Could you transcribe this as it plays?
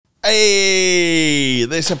Hey,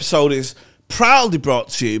 this episode is proudly brought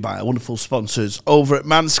to you by our wonderful sponsors over at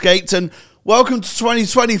Manscaped, and welcome to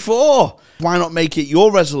 2024. Why not make it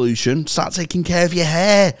your resolution? Start taking care of your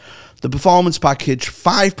hair. The Performance Package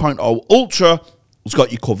 5.0 Ultra has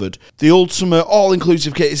got you covered. The ultimate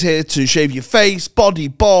all-inclusive kit is here to shave your face, body,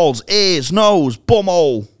 balls, ears, nose,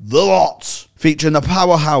 bumhole, the lot. Featuring the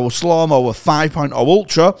Powerhouse Lawnmower 5.0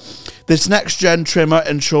 Ultra, this next-gen trimmer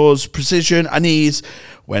ensures precision and ease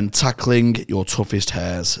when tackling your toughest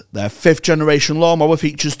hairs. Their 5th-generation lawnmower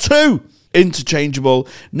features 2 interchangeable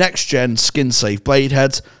next-gen skin-safe blade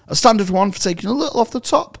heads, a standard one for taking a little off the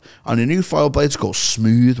top, and a new foil blade to go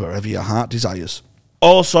smooth wherever your heart desires.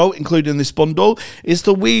 Also included in this bundle is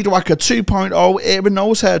the Weed Whacker 2.0 ear and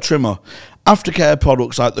nose hair trimmer, aftercare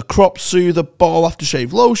products like the Crop Soother Ball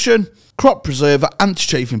Aftershave Lotion, Crop Preserver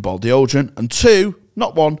Anti-Chafing Ball Deodorant, and 2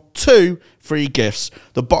 free gifts,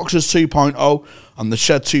 the Boxers 2.0 and the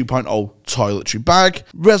Shed 2.0 toiletry bag.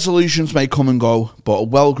 Resolutions may come and go, but a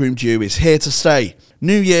well-groomed you is here to stay.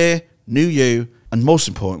 New year, new you, and most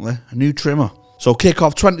importantly, a new trimmer. So kick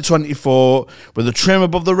off 2024 with a trim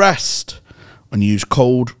above the rest and use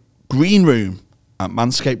code GREENROOM at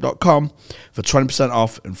manscaped.com for 20%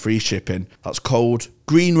 off and free shipping. That's code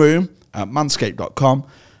GREENROOM at manscaped.com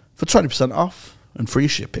for 20% off and free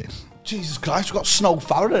shipping. Jesus Christ, we've got Snow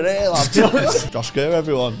Farron in here, lads. Josh Kerr,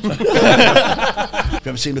 everyone. Have you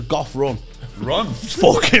ever seen a goth run? Run? It's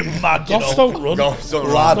fucking mad, you Goths know. don't run. Goths don't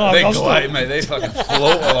run. Lad, They glide, mate. They fucking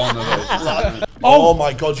float along the road. Oh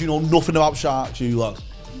my God, you know nothing about sharks, you lad.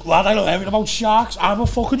 Lad, I know everything about sharks. I'm a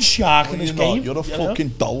fucking shark in this You're game. not. You're a fucking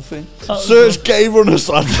dolphin. Search gay runners,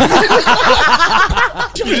 lad.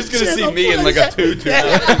 You're just going to see me in like a tutu.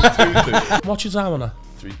 What's your time on that?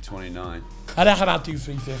 3:29. I reckon I'd do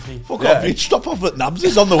 350. Fuck off, you'd stop off at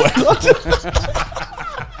Nabs's on the way, lad.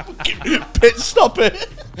 Pit stop it.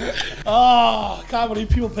 Oh, I can't believe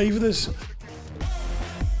people pay for this.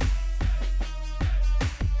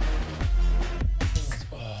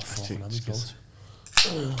 Oh, fucking you're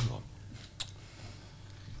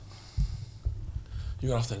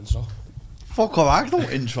going to have to intro. Fuck off, I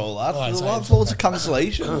don't intro, lad. Right, There's loads of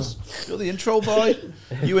cancellations. You're the intro boy.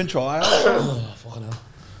 You intro, I am. Oh, fucking hell.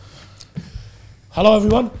 Hello,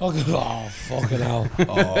 everyone. Oh, fucking hell.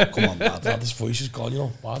 Oh, come on, lad. This voice is gone, you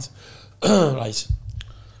know. Bad. Right.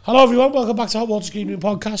 Hello, everyone. Welcome back to Hot Water Screen Room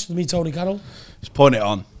Podcast with me, Tony Carroll. He's putting it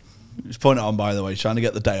on. He's putting it on, by the way. He's trying to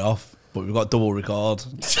get the day off, but we've got double record.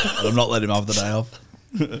 And I'm not letting him have the day off.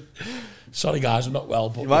 Sorry, guys. I'm not well,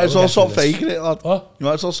 but... You might as well stop faking it, lad. What? You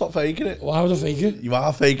might as well stop faking it. Why would I fake it? You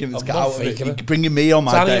are faking it. Let's I'm get not out of it. faking it. You're bringing me on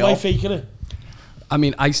my Danny, day am I off. faking it? I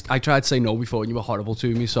mean, I tried to say no before and you were horrible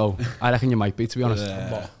to me, so I reckon you might be, to be honest.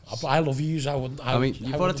 Yeah. I love you. I mean,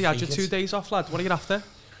 you've already had your 2 days off, lad. What are you after?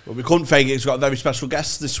 Well, we couldn't fake it. He's got a very special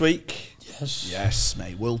guest this week. Yes. Yes,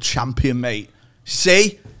 mate. World champion, mate.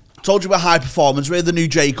 See? Told you we're high performance. We're the new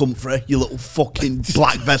Jake Humphrey, you little fucking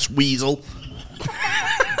black vest weasel.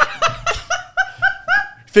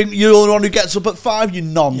 Think you're the only one who gets up at 5, you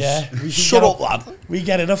nonce. Yeah. Shut up, lad. We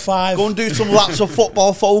get in at 5. Go and do some laps of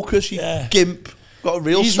football focus, you Yeah. gimp. Got a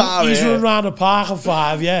real star He's here. running around the park at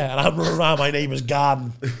 5, yeah, and I'm running around my neighbour's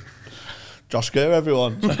garden. Josh Kerr,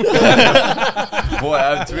 everyone. Boy,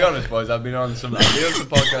 to be honest, boys, I've been on some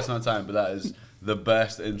podcasts on time, but that is the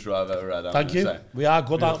best intro I've ever had. Thank you. Say. We are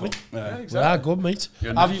good, aren't we? Yeah, We exactly. are good, mate.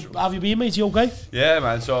 You're Have natural. you been, mate? You okay? Yeah,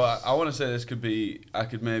 man. So I want to say this I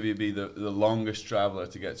could maybe be the longest traveller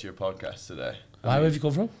to get to your podcast today. Where have you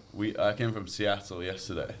come from? I came from Seattle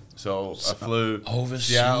yesterday, so I flew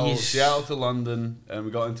Overseas. Seattle to London, and we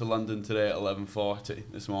got into London today at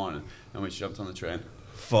 11:40 this morning, and we jumped on the train.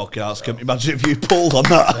 Fuck else. Can you imagine if you pulled on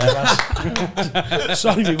that?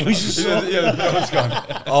 Sorry, my voice is so... It's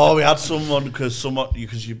gone. Oh, we had someone because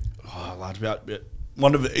you. Oh, lad,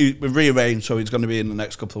 we rearranged, so he's going to be in the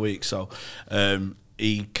next couple of weeks. So,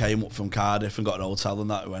 he came up from Cardiff and got an hotel and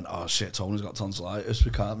that. He went, oh shit, Tony's got tonsillitis. We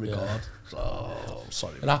can't record. Yeah. So,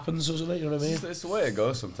 sorry. It happens, doesn't it? You know what I mean? It's the way it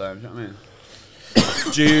goes sometimes. You know what I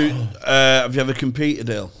mean? Do you have you ever competed,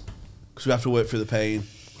 Dale? Because we have to work through the pain.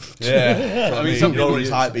 Yeah, I mean, some people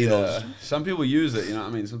use, us. some people use it. You know what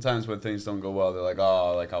I mean? Sometimes when things don't go well, they're like,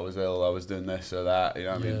 "Oh, like I was ill, I was doing this or that." You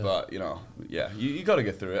know what I mean? But you got to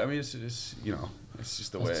get through it. I mean, it's it's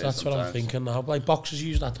just the way. That's what I'm thinking now. Like boxers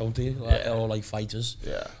use that, don't they? Like, or like fighters.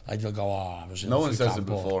 Yeah. Like they'll go, "Oh, I was." No one says it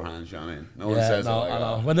beforehand. You know what I mean? No one Yeah, says no, it like I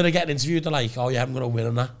know. that. When they're getting interviewed, they're like, "Oh yeah, I'm gonna win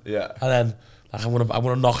on that." Yeah. And then like, I'm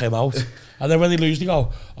gonna knock him out. And then when they lose, they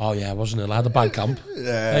go, "Oh yeah, I wasn't ill. I had a bad camp."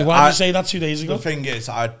 Yeah. Like, why did you say that 2 days ago? The thing is,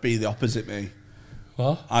 I'd be the opposite, me.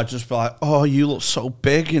 What? I'd just be like, oh, you look so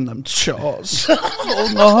big in them shorts.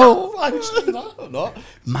 Oh, no. Why would you do that? No.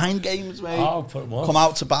 Mind games, mate. I'll put 'em off. Come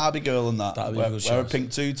out to Barbie Girl and that. That'd be Wear, a good wear a choice.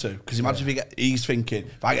 pink tutu. Because imagine if he's thinking,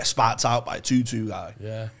 if I get sparked out by a tutu guy,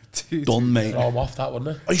 Yeah. done, mate. Throw 'em off that,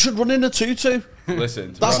 wouldn't it? Oh, you should run in a tutu.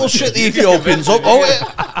 Listen, That will shit the Ethiopians up, won't it?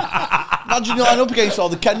 Imagine you line up against all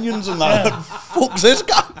the Kenyans and that. Fuck's this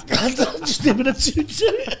guy? Just him in a tutu.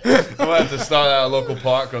 I might have to start at a local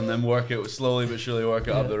park run, then work it slowly but surely work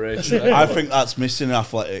it up the race. I think that's missing in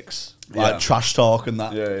athletics. Like Yeah. trash talk and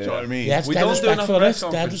that. Yeah, Do you know what I mean? Yeah, it's We dead don't do enough respectful, press it's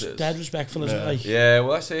dead, conferences. dead respectful, isn't it? Like, Yeah,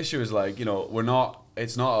 well, that's the issue. Is like, you know, we're not.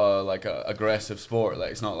 It's not a aggressive sport.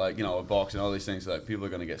 Like, it's not like, you know, a boxing, all these things. Like, people are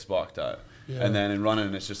going to get sparked out. Yeah. And then in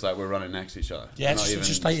running, it's just like we're running next to each other. yeah, Not it's even-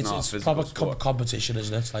 just like not a it's physical proper sport. competition,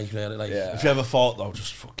 isn't it? It's like really, like Yeah. If you ever thought, though,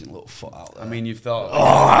 just fucking little foot out there. I mean, you've thought.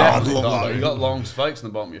 I'd definitely love thought that. that. You got long spikes on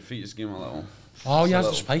the bottom of your feet. Just give them a little. oh, you have the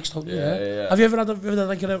little- spikes, don't you? Yeah, yeah. Have you ever had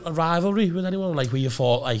like a rivalry with anyone, like where you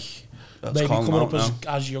thought like That's maybe calm coming out up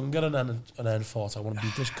as younger and then thought I want to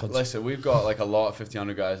beat this cunt? Listen, we've got like a lot of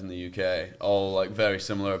 50-100 guys in the UK, all like very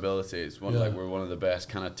similar abilities. Yeah. Like we're one of the best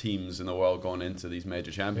kind of teams in the world going into these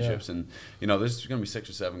major championships, and you know there's going to be 6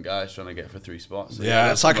 or 7 guys trying to get for 3 spots. So yeah,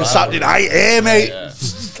 that's it's like a rivalry. Saturday night here, mate. Yeah.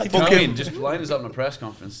 Like, You know what I Fucking- mean? Just line us up in a press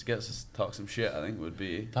conference to get us to talk some shit. I think would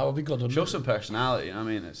be that would be good, wouldn't show it? some personality. You know what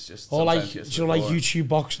I mean? It's just Or like, sometimes gets you know, like boring. YouTube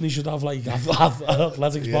boxing, they should have like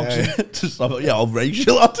athletics boxing. Yeah, just have a, I'll race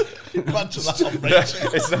you, lad. Imagine that, I'll race you.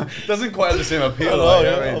 It's not, doesn't quite have the same appeal. I know, like, you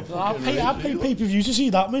yeah. know what I mean? I'd pay pay-per-view to see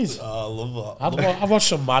that, mate. Oh, I love that. I'd watch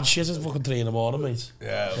some mad shit at fucking 3 in the morning, mate.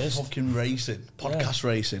 Yeah, Pissed. fucking racing, podcast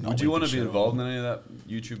racing. Would you want to be involved in any of that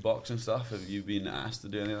YouTube boxing stuff? Have you been asked to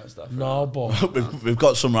do any of that stuff? No, but We've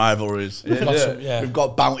got some rivalries. we've got some, yeah. We've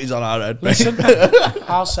got bounties on our head. Listen,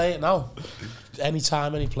 I'll say it now.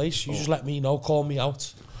 Anytime, any place, you just let me know, call me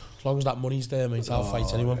out. As long as that money's there, mate, I'll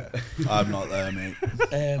fight anyone. Yeah. I'm not there, mate.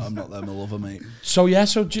 Um, I'm not there, my lover, mate. So yeah,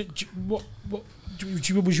 so what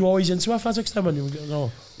was you always into athletics then when you were going?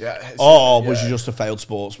 No. Yeah. it's- Or yeah. was you just a failed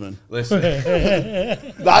sportsman? Listen,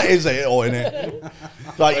 That is it, or isn't it?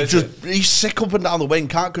 Like, he's sick up and down the wing,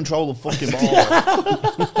 can't control the fucking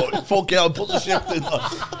ball. But fuck it, puts a shift in there.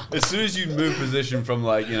 as soon as you move position from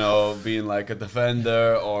like, you know, being like a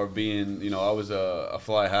defender or being, you know, I was a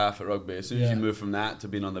fly half at rugby. As soon as Yeah. you move from that to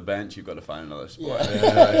being on the bench, you've got to find another sport.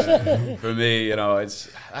 Yeah. For me, you know,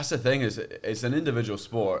 that's the thing is it's an individual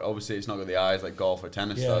sport. Obviously, it's not got the eyes like golf or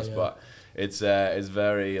tennis Yeah, does, yeah. but it's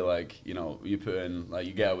very like, you know, you put in like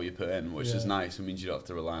you get what you put in, which is Yeah. nice. It means you don't have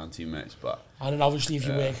to rely on teammates, but. And then obviously if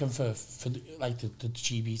you're Yeah. working for like the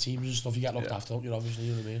GB teams and stuff, you get looked Yeah. after, don't you? Obviously,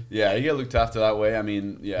 you know what I mean. Yeah, you get looked after that way. I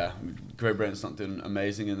mean, yeah, Great Britain's not doing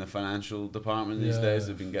amazing in the financial department these Yeah. days.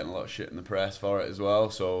 They've been getting a lot of shit in the press for it as well.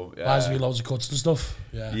 So Why has yeah, there been loads of cuts and stuff?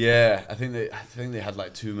 Yeah. yeah, I think they had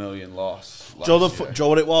like 2 million loss. Do you last know year.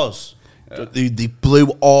 what it was? Yeah. They blew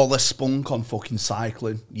all the spunk on fucking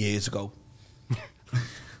cycling years ago.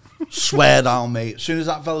 Swear down, mate. As soon as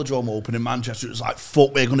that velodrome opened in Manchester, it was like,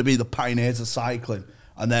 fuck, we're going to be the pioneers of cycling.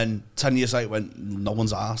 And then 10 years later, it went, no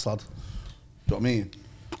one's arse, lad. Do you know what I mean?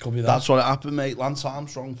 Could be that. That's what happened, mate. Lance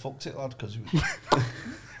Armstrong fucked it, lad. Cause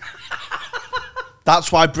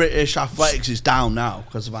That's why British athletics is down now,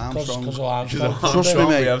 because of Armstrong. Because of Armstrong. Trust me, Armstrong,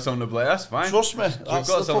 mate. We have someone to blame. That's fine. Trust me. We've That's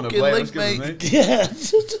got the someone to fucking blame. link, That's good mate. with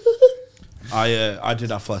me. Yeah. I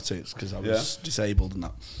did athletics because I was disabled and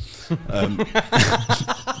that.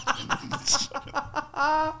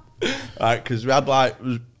 Right, because we had like,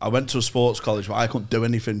 I went to a sports college, but I couldn't do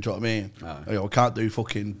anything. Do you know what I mean? No. You know, I can't do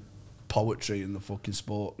fucking poetry in the fucking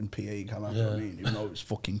sport in PE, can I? You know what I Yeah. mean? Even though it's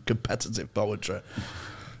fucking competitive poetry.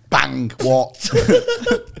 Bang! What?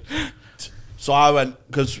 So I went,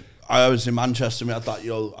 because I was in Manchester. We had that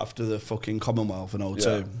after the fucking Commonwealth in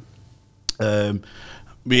 02.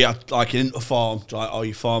 We had like an interform, like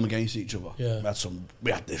you form against each other. Yeah.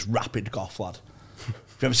 We had this rapid goth lad. Have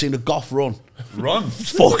you ever seen a goth run? Run.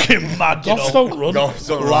 It's fucking mad, you Goths know. don't run. Goths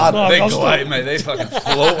don't Lad, run. They Goths glide, mate. They fucking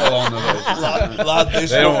float along the way. Lad,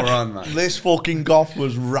 this They don't fucking- run, man. This fucking goth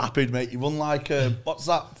was rapid, mate. You run like what's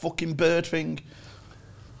that fucking bird thing?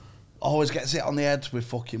 Always gets hit on the head with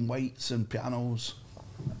fucking weights and pianos.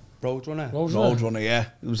 Roadrunner. Roadrunner, yeah.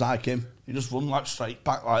 It was like him. He just run like straight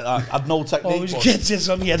back like that. Had no technique. Always but- gets it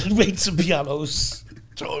on the head and weights and pianos.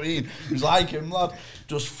 Do you know what I mean? It was like him, lad.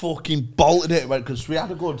 Just fucking bolted it. Because we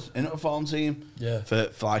had a good interform team for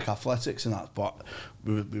like athletics and that. But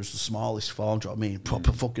we was the smallest form, do you know what I mean?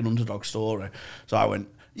 Proper fucking underdog story. So I went,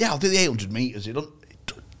 yeah, I'll do the 800 metres. Do you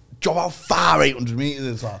know how far 800 metres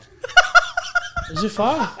is, lad? Is it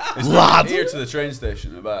far? It's Lad. here to the train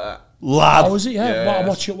station, about Lad. Oh, is it? Yeah. Yeah.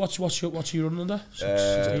 What's you running under?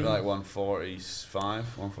 that. Like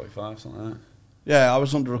 145, 145, something like that. Yeah, I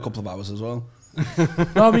was under a couple of hours as well.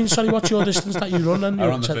 No, I mean, sorry, what's your distance that you run then? I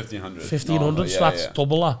run the You're 1500. 1500, so Yeah, that's yeah.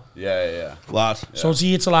 double that. Yeah. Lad. So it's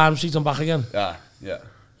here to Lime Street and back again? Yeah.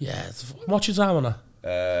 Yeah. What's your time on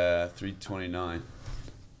that? 3:29.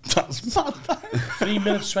 That's mad. 3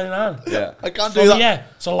 minutes 29. Yeah. I can't From do that. here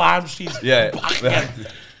to Lime Street. Yeah. Back again.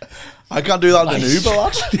 I can't do that in an Nice. Uber,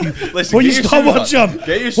 lad. Listen, Will you get your stop shoes watching? on. Get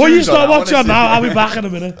your Will you shoes on. stop I wanna watching see- now? I'll be back in a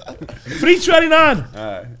minute. 329.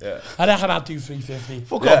 Yeah. I reckon I'd do 350.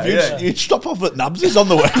 Fuck Yeah, off. yeah. You'd stop off at Nabs's on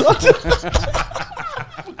the way, lad.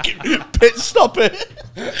 Fucking pit stop it.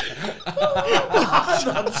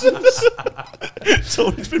 It's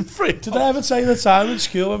always been free. Did I ever tell you the time in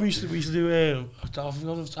school when we used to do, I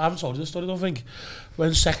haven't told you this story, I don't think. When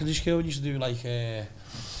in secondary school, we used to do like,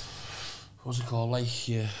 what's it called, like,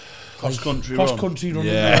 Cross-country cross-country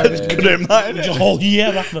running. Yeah, it's good in that, The innit? whole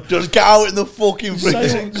year, man. Just get out in the fucking Say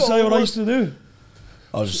freezing what I used to do.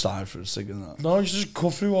 I was just tired for a second that. No, I used to just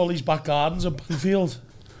cut through all these back gardens at Banfield.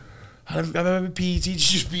 And I remember PE teachers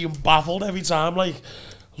just being baffled every time, like,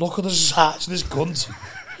 look at the size of this cunt.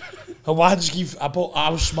 And why does he keep... I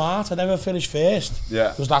was smart, I never finished first. Yeah.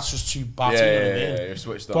 Because that's just too batty, Yeah, you know what I mean? yeah, you're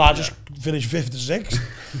switched on. But I just finished 5th to 6th.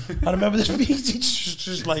 I remember this PE teacher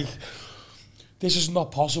just like, this is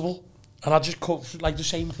not possible. And I just cut, like the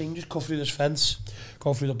same thing, just cut through this fence,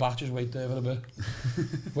 go through the back, just wait there for a bit.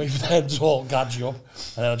 Wait for them to all catch you up.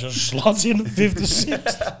 And then I just slot in 5th to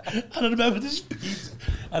 6th. And I remember this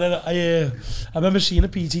and then I remember seeing a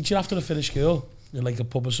PE teacher after I finished school in like a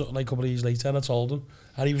pub or something, like a couple of years later, and I told him.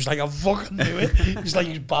 And he was like, I fucking knew it. He's like,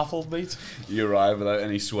 he's baffled, mate. You arrive without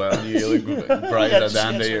any sweat on you, you look bright Yeah, as a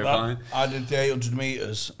dandy, just you're like fine. I did the 800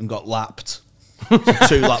 metres and got lapped. It's a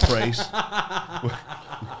 2-lap race.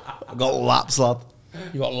 I got lapped, lad.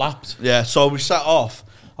 You got lapped. Yeah, so we set off.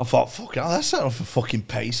 I thought, fucking hell, let's set off a fucking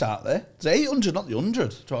pace out there. It's 800, not the 100.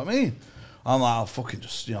 Do you know what I mean? I'm like, I'll fucking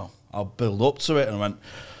just, I'll build up to it. And I went,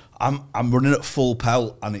 I'm running at full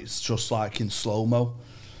pelt and it's just like in slow-mo.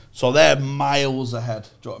 So they're miles ahead.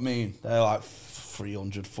 Do you know what I mean? They're like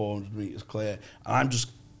 300, 400 metres clear. And I'm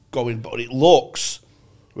just going, but it looks,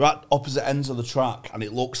 we're at opposite ends of the track and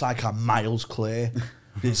it looks like I'm miles clear.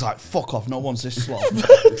 It's like, fuck off, no one's this slow.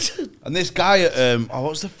 And this guy at,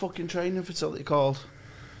 what's the fucking training facility called?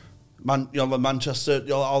 The Manchester,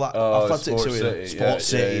 all that athletics. Sports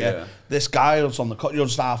City, yeah. This guy was on the,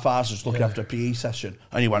 just half-assed, just looking after a PE session.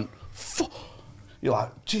 And he went, fuck. You're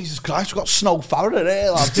like, Jesus Christ, we've got Snow Farron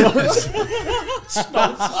here, lad.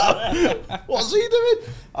 Snow Farron. What's he doing?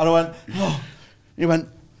 And I went, oh. He went,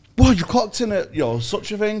 well, you clocked in at,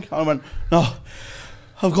 such a thing. And I went, no,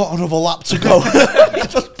 I've got another lap to go.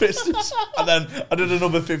 Just pissed us. And then I did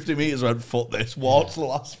another 50 metres, went, fuck this, walked the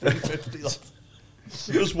last 350.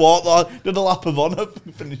 Just walked, did a lap of honour,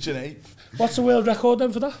 finishing 8th. What's the world record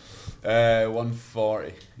then for that?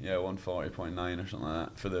 140, 140.9 or something like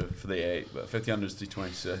that for the 8, but 1500 is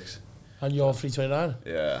 326. And you're 329?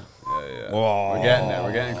 Yeah. Whoa. We're getting there,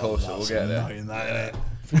 we're getting closer, we'll get there. Annoying, that, innit?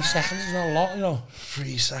 3 seconds is not a lot,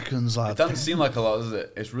 3 seconds, lad. It doesn't seem like a lot, does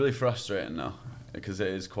it? It's really frustrating now, because it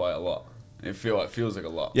is quite a lot. It feels like a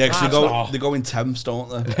lot. Yeah, because Nah, they go in temps, don't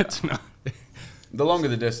they? It's not. The longer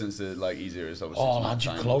the distance, the easier it is. Obviously, Oh, to man, match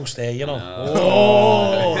you're time. close there,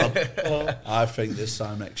 I think this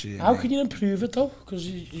time next year. How can you improve it, though? Because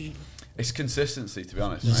It's consistency, to be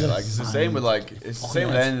honest. Is Mate. it? Like it's the same with it's the same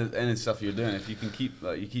with Fucking any stuff you're doing. If you can keep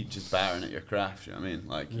you keep just battering at your craft, you know what I mean?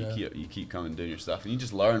 Like Yeah. you keep coming doing your stuff, and you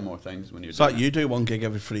just learn more things when you're It's doing like you do one gig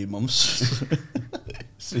every 3 months.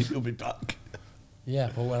 So you'll be back. yeah,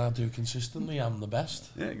 but when I do consistently, I'm the best.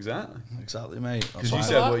 Yeah, exactly. Exactly, mate. Because you why-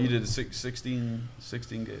 said what you did 16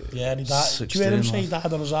 gigs. Yeah, and he died. Did you hear him 16, say he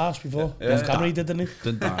died on his ass before? Yeah. Off camera, he did, didn't he?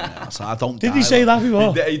 Didn't die. So I don't Did die, he say lad. that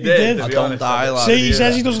before? He did. To I be don't honest, die, lad. See, he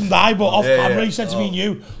says he doesn't die, but off Yeah, camera, yeah. he said to me and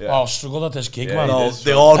you, Yeah. oh, struggled at this gig, Yeah, man. he No, did the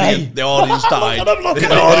struggle. audience, Hey. the audience died. Look at The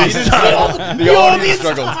him. audience died. The audience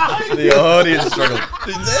struggled. The audience struggled.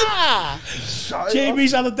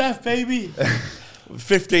 JB's had a death, baby.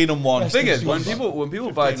 15 and 1. The thing is, when Yes,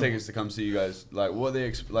 people buy tickets to come see you guys, like what are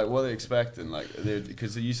they expecting? Like,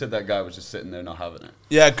 because you said that guy was just sitting there not having it.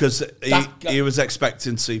 Yeah, because That guy- he was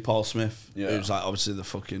expecting to see Paul Smith. Yeah. It was like obviously the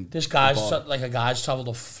fucking. This guy's the like a guy's travelled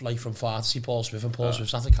off like from far to see Paul Smith, and Paul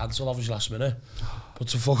Smith's had to cancel obviously last minute. But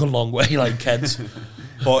it's a fucking long way, like Kent.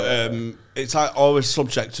 But it's like always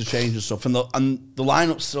subject to change and stuff. And the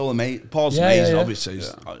lineup's still amazing. Paul's amazing, obviously.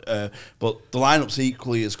 But the lineup's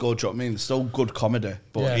equally as good, do you know what I mean? It's still good comedy.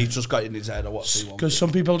 But he's just got in his head of what he wants. Because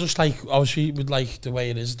some people just like, obviously, with like the way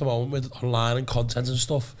it is at the moment with online and content and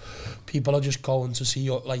stuff, people are just going to see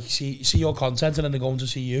your see your content and then they're going to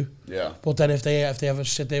see you. Yeah. But then if they ever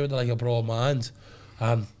sit there with like a broad mind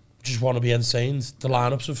and just want to be insane, the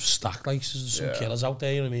lineups have stacked. Like there's some killers out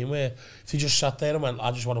there, you know what I mean? Where if they just sat there and went,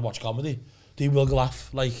 I just want to watch comedy, they will laugh.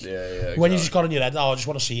 Like when you just got in your head, I just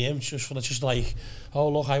want to see him. It's just like, oh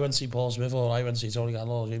look, I went to see Paul Smith or I went to see Tony Gatton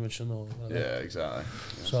or Jimmy or whatever. Yeah, exactly.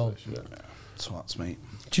 So that's mate.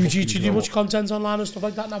 Do you do much content online and stuff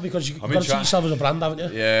like that now? Because you've got to see yourself as a brand, haven't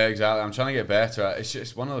you? Yeah, exactly. I'm trying to get better. It's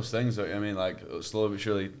just one of those things that, I mean, like, slowly but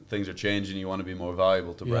surely things are changing. You want to be more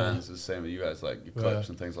valuable to brands. It's the same with you guys, like your clips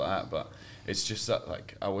and things like that. But it's just that,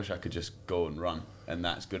 like, I wish I could just go and run and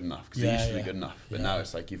that's good enough. Because it used to be good enough. But now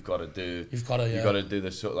it's like you've got to do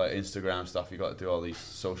the sort of like Instagram stuff. You've got to do all these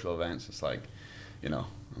social events. It's like, you know,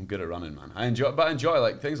 I'm good at running, man. I enjoy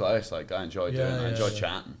like things like this. Like I enjoy doing. I enjoy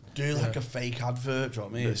chatting. Do like a fake advert, do you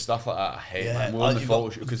know what I mean? Stuff like that, I hate. Man. More than the photo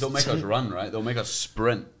shoot, because they'll make us run, right? They'll make us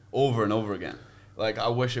sprint over and over again. Like I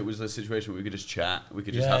wish it was a situation where we could just chat, we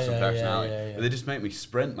could just have some personality. But they just make me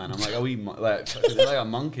sprint, man. I'm like, are we like a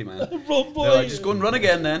monkey, man? Run, boy. They're like, just go and run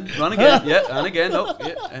again, then. Run again, and again, no.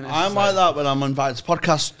 Yeah. And I'm like that when I'm invited to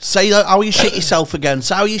podcasts. Say that, how you shit yourself again.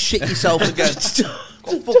 Say how you shit yourself again.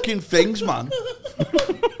 Got fucking things, man.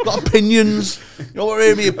 Got opinions. You don't want to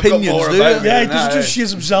hear me opinions, do you? Yeah, he doesn't just shit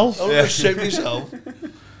himself. I don't shit myself.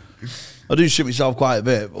 I do shit myself quite a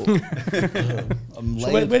bit, but I'm late.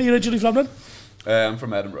 So where are you originally from then? I'm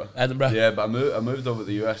from Edinburgh. Edinburgh. Yeah, but I moved over to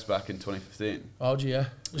the US back in 2015. Oh, gee, yeah.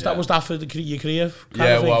 Was that for your career?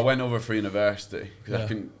 Yeah, well, I went over for university because I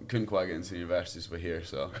couldn't quite get into universities over here,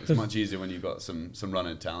 so it's much easier when you've got some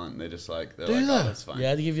running talent. And they're like, oh, that's fine.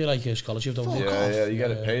 Yeah, they give you like a scholarship, don't they? Yeah, you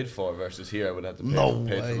get it paid for versus here I would have to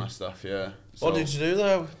pay for my stuff. Yeah. So, what did you do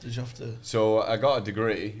though? Did you have to? So I got a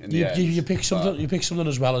degree in the end. You pick something. You pick something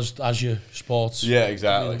as well as your sports. Yeah,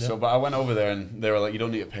 exactly. So, but I went over there and they were like, "You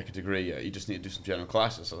don't need to pick a degree yet. You just need to do some general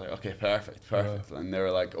classes." So I was like, "Okay, perfect." And they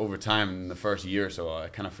were like, over time in the first year or so, I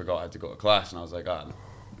kind of forgot I had to go to class, and I was like,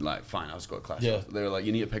 like fine, I'll just go to class. Yeah. They were like,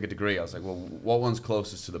 "You need to pick a degree." I was like, "Well, what one's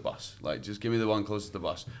closest to the bus? Like, just give me the one closest to the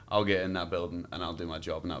bus. I'll get in that building and I'll do my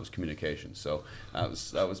job." And that was communications. So that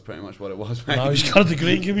was pretty much what it was. Now he's got a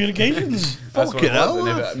degree in communications. That's what it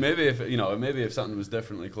was. Maybe if something was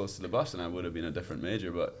differently close to the bus, then I would have been a different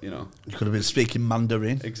major. But you could have been speaking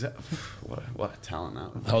Mandarin. Exactly. What a talent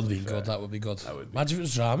that would be. That would be good. That would be good. Imagine if it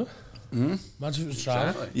was drama. Imagine if it was drama.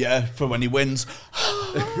 Exactly. Yeah, for when he wins.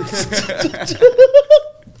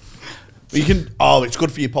 You can. Oh, it's good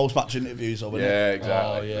for your post-match interviews, isn't it? Yeah,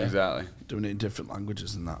 exactly. Exactly. Doing it in different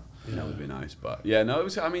languages and that. Yeah, that would be nice. But yeah, no, it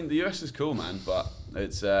was. I mean, the US is cool, man. But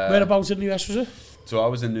it's. Whereabouts in the US was it? So I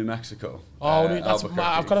was in New Mexico. Oh,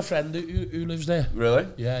 I've got a friend who lives there. Really?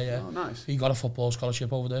 Yeah. Oh, nice. He got a football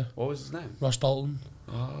scholarship over there. What was his name? Ross Dalton.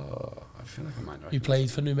 Oh, I feel like I might know. He played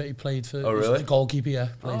for He played for. Oh, really? The goalkeeper. Yeah.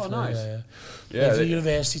 Nice. Yeah. Played for the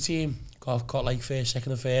university team. Got like first,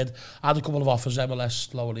 second, and third. I had a couple of offers,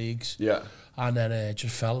 MLS, lower leagues. Yeah. And then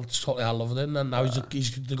just fell. Totally I loved it. And now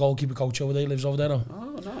he's the goalkeeper coach over there. He lives over there now.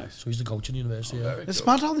 Oh, nice. So he's the coach in the university. It's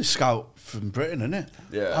mad how they scout from Britain, isn't it?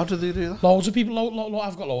 Yeah. How do they do that? Loads of people.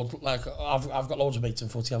 I've got loads. Like I've got loads of mates in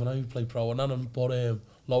footy, haven't I? Who play pro and that. But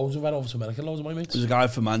loads who went over to America. Loads of my mates. There's a guy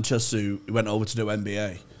from Manchester who went over to do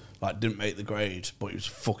NBA. Like didn't make the grade, but he was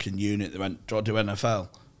a fucking unit. They went, "Do you want to do NFL?"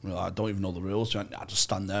 We're like, I don't even know the rules. I just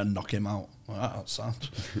stand there and knock him out. Like, that's sad.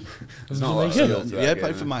 It's not like he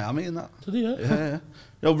played for Miami and that. Did he? Yeah.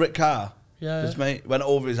 Rick Kerr. Yeah. His mate went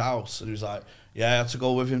over his house and he was like, "Yeah, I had to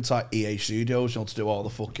go with him to like EA Studios, to do all the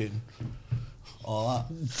fucking, all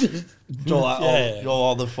that,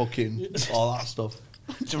 all the fucking, all that stuff."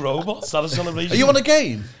 It's a robot. Is that a celebration? Are you on a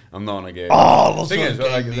game? I'm not on a game. Oh, the thing is,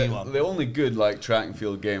 the only good like track and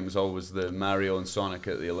field game was always the Mario and Sonic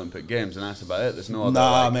at the Olympic Games, and that's about it. There's no other.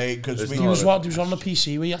 Nah, mate, because he was on the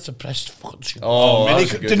PC where you had to press fucking.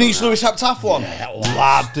 Denise Lewis heptathlon. Yeah,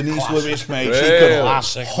 lad, Denise Lewis, mate. She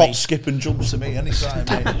could hop, skip, and jump to me anytime,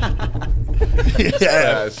 mate.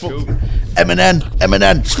 Yeah, it's cool. Eminem,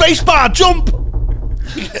 spacebar, jump.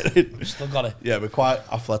 Still got it. Yeah, we're quite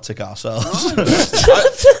athletic ourselves.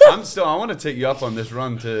 I want to take you up on this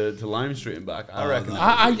run to Lime Street and back. I reckon.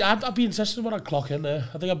 I'd be interested when I clock in there.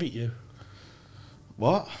 I think I beat you.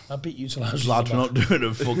 What? I beat you till I was Lad, we're not doing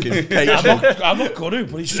a fucking I'm Patreon. not going to,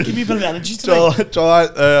 but he's just give me a bit of energy today. Do you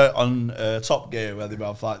like on Top Gear where they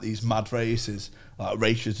have like these mad races, like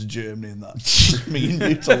races to Germany and that? Me and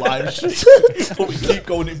you to live stream, but we keep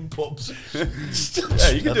going in pubs. Yeah,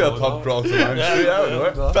 you can do a pub crawl to Lime Street. That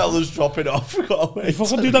would work. Fellas dropping off. We gotta wait. I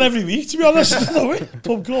fucking do that every week, to be honest. Don't we?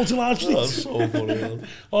 Pub crawl to Lime Street. That's so funny. Man.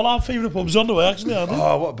 All our favourite pubs on the way, actually, aren't they?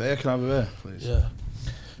 Oh, what beer? Can I have a beer, please? Yeah.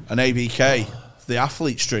 An ABK, the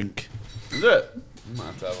athlete's drink. Is it? I might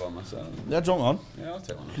have to have one myself. Yeah, drink one. Yeah, I'll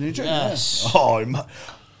take one. Can you drink? Yes. Yeah. Oh,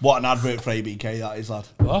 what an advert for ABK that is, lad.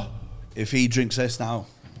 What? If he drinks this now,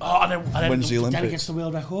 Oh, and then Wins the then Olympics. he gets the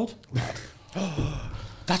world record.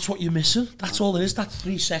 That's what you're missing. That's all it is. That's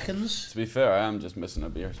 3 seconds. To be fair, I am just missing a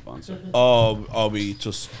beer sponsor. or we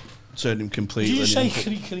just turn him completely. Did you say into-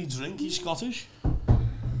 can he drink? He's Scottish.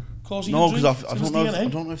 Cause he No, can because drink. I It's in don't his know. If, I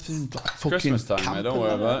DNA. don't know if they're in like, fucking Christmas time, mate. camping Don't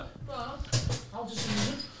worry and about it. Out of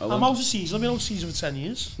season. Olymp- I'm out of season. I've been out of season for 10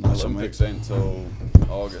 years. Nice one, mate. Olympics ain't until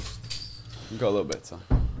August. We've got a little bit of time.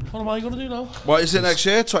 What am I going to do now? What is it next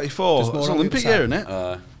year? 24. Just more It's on the Olympic other year, isn't it?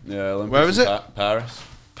 Yeah, Olympics Where is in it? Paris.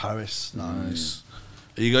 Paris. Nice.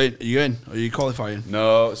 Are you going? Are you in? Are you qualifying?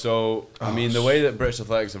 No, so I mean the way that British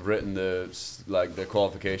Athletics have written the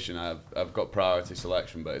qualification, I've got priority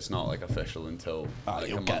selection, but it's not like official until like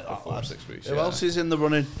you'll a get month that, before, lad. 6 weeks. Who yeah. else is in the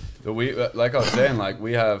running? So we, like I was saying, like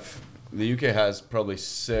we have the UK has probably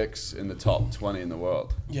 6 in the top 20 in the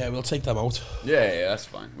world. Yeah, we'll take them out. Yeah, that's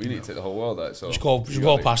fine. We need to take the whole world out. So Just go you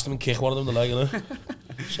go gotta past them and kick one of them in the leg, innit?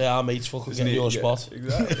 Say our mates fucking be- get your yeah, spot.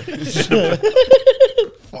 Exactly.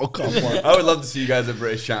 Fuck off, lad. I would love to see you guys at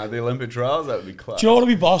British Champ at the Olympic trials. That would be class. Do you know what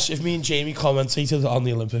would be boss if me and Jamie commentated on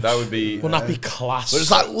the Olympics? That would be. Wouldn't that be class? We're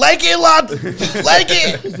just like, leg it, lad! Leg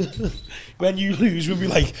it! When you lose, we'll be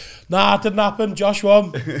like, nah, it didn't happen, Josh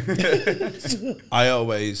won. I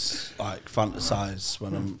always like fantasize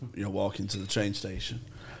when I'm walking to the train station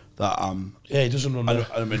that Yeah, he doesn't run there.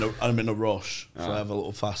 I'm in a rush, so I have a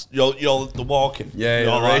little fast. You're the walking. Yeah, You're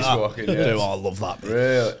the like race that? walking, I yeah. do. I love that. Bit.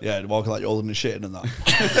 Really? Yeah, walking like you're holding the shit and that.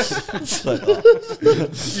 It's like that.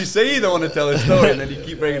 You say you don't want to tell a story, and then you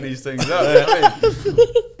keep bringing these things up. You know what I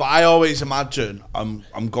mean? But I always imagine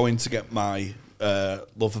I'm going to get my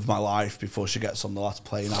love of my life before she gets on the last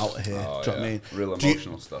plane out of here. Oh, Do you know what I yeah. mean? Real Do you-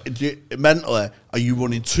 emotional stuff. Mentally, are you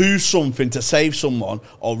running to something to save someone,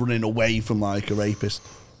 or running away from like a rapist?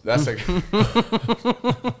 That's a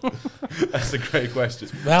that's a great question.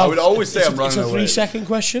 Well, I would always say it's I'm a, running It's a away. 3-second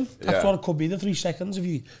question. That's Yeah. what it could be, the 3 seconds. If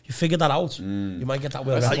you figure that out, you might get that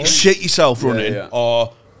world Like you record. shit yourself running, yeah.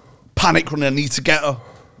 or panic running. I need to get her.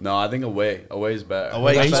 No, I think away is better.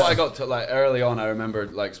 Away That's is what better. I got to like early on. I remember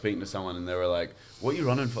like speaking to someone, and they were like, "What are you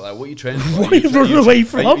running for? Like, what are you training for? What are you running away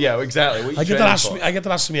from? Yeah, exactly. What are you I get training that asked for? me. I get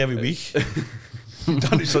that asked me every week.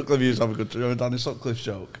 Danny Sutcliffe used to have a good. Remember Danny Sutcliffe's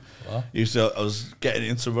joke? What? He used to. I was getting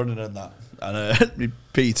into running and that, and my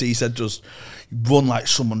PT said just run like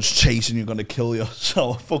someone's chasing you, going to kill you.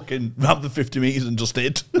 So I fucking ran the 50 meters and just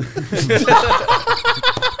did.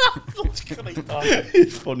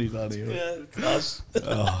 It's funny, Danny. Yeah, class.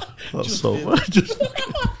 Oh, that's Just so did. funny.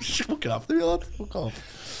 Just fucking after me, lad. Fuck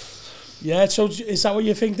off. Yeah, so is that what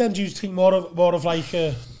you think then? Do you think more of like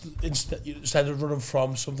instead of running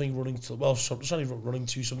from something, running to sorry, running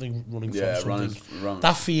to something, running Yeah, from running. something?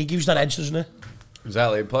 That fear gives that edge, doesn't it?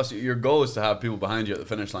 Exactly. Plus, your goal is to have people behind you at the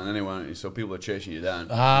finish line anyway, aren't you? So people are chasing you down.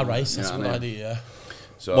 Ah, right. That's You know a what good I mean? idea. Yeah.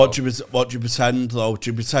 So What do you pretend though?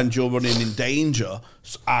 Do you pretend you're running in danger,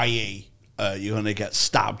 i.e., you're going to get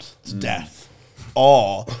stabbed to death,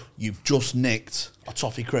 or you've just nicked a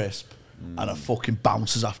toffee crisp and a fucking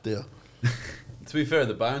bouncer's after you? to be fair,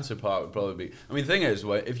 the bouncer part would probably be. I mean, the thing is,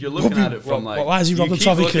 if you're looking at it from like, why is he you robbing keep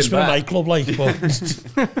toffee looking crisp in a back- nightclub? Like,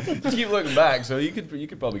 but You keep looking back, so you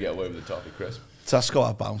could probably get away with the toffee crisp. Tesco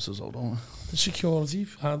have bouncers, though, don't the security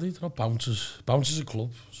handy. They're not bouncers. Bouncers a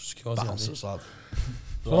club. Security they? handy. Bouncers, lad.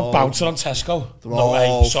 They're not bouncer on Tesco. they're No all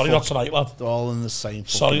way. Sorry, not fuck- tonight, lad. They're all in the same.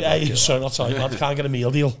 Sorry, fucking bucket, sorry, not tonight, lad. Can't get a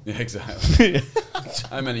meal deal. Yeah, exactly.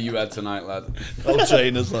 How many you had tonight, lad? lad. No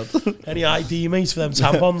trainers, lad. Any ID, mate, for them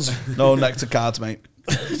tampons? No nectar cards, mate.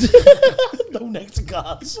 No nectar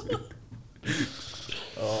cards.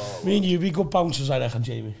 Me and you be good bouncers, I reckon,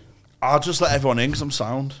 Jamie. I'll just let everyone in because I'm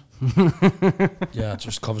sound. Yeah,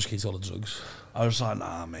 just confiscate all the drugs. I was like,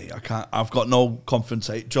 nah, mate, I can't. I've got no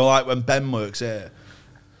confrontation. Do you know, like when Ben works here?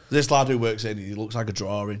 This lad who works here, he looks like a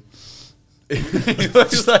drawing. He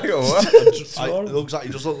looks like a what? It looks like he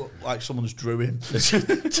just looks like someone's drew him. Do you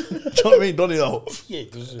know what I mean? Doesn't he though? Yeah,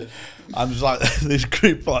 does it? And there's like this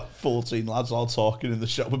group of like 14 lads all talking in the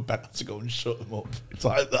shop, and Ben had to go and shut them up. It's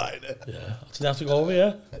like that, innit? Yeah. Did you have to go over,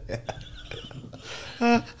 yeah?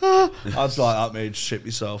 I'd like that, mate. Shit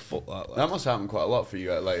myself. Fuck that. Like. That must happen quite a lot for you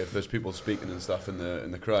guys. Like if there's people speaking and stuff in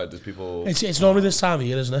the crowd, there's people. It's normally this time of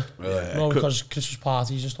year, isn't it? Really? No, because Christmas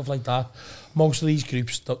parties and stuff like that. Most of these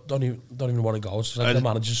groups don't even want to go. It's like the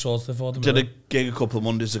manager sorts it for them. Did a gig a couple of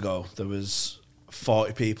Mondays ago. There was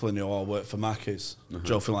 40 people and they all worked for Mackey's.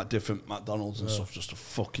 Drove from like different McDonald's and stuff, just a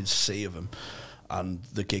fucking sea of them. And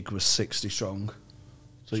the gig was 60 strong.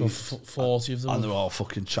 So 40 of them. And they were all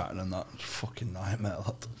fucking chatting and that. Fucking nightmare,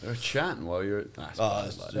 lad. They're chatting while you're.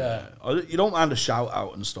 You don't mind a shout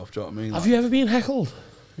out and stuff, do you know what I mean? Have you ever been heckled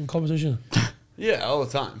in competition? Yeah, all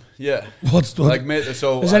the time. Yeah. What's like, mate?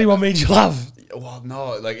 So has anyone made you laugh? Well,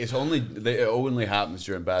 no. Like it only happens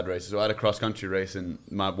during bad races. So I had a cross country race in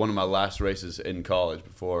one of my last races in college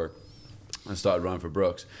before I started running for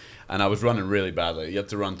Brooks, and I was running really badly. You have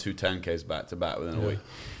to run 2 10Ks back to back within a week.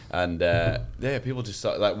 And people just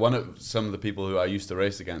started, like some of the people who I used to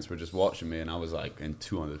race against were just watching me, and I was like in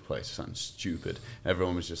 200th place or something stupid.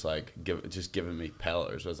 Everyone was just like giving me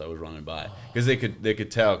pelters as I was running by, because they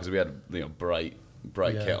could tell, because we had bright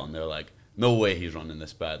kit on. They're like, no way he's running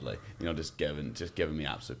this badly, just giving me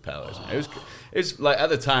absolute pelters. It's like at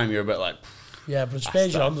the time you're a bit like. Yeah, but it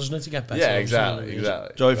spares you on, doesn't it, to get better? Yeah, exactly.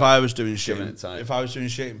 So if I was doing shit,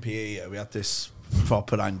 in PE, we had this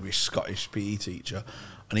proper angry Scottish PE teacher.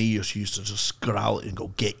 And he used to just growl and go,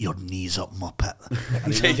 "Get your knees up, muppet."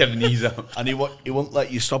 Get your knees up. And he won't let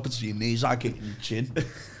you stop until your knees are getting your chin.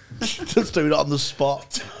 Just do it on the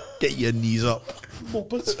spot. Get your knees up,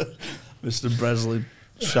 muppet. Mr. Breslin,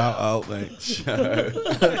 shout out, mate. Shout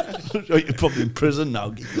out. You're probably in prison now.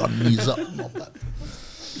 Get your knees up, muppet.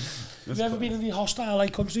 Have you ever been in the hostile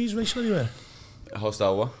like countries racing anywhere?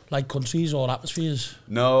 Hostile what? Like countries or atmospheres?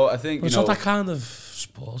 No, I think it's not that kind of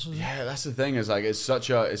sport, is it? Yeah, that's the thing. Is like it's such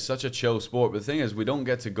a chill sport. But the thing is, we don't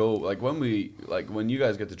get to go when you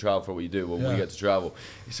guys get to travel for what you do. When we get to travel,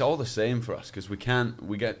 it's all the same for us, because we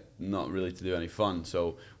get not really to do any fun.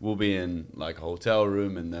 So we'll be in like a hotel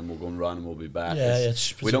room, and then we'll go and run, and we'll be back. Yeah,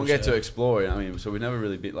 we don't get to explore. I mean, so we never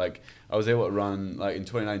really be like. I was able to run, like in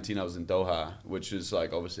 2019 I was in Doha, which is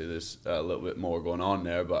like, obviously there's a little bit more going on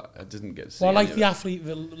there, but I didn't get to see the athlete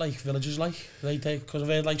villages, they take, because I've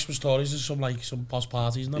heard like some stories of some posh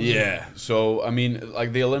parties and that. Yeah, so I mean,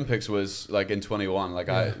 like the Olympics was like in 21,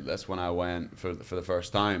 that's when I went for the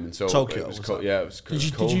first time, and so Tokyo, it was it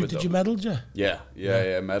was did you medal, yeah,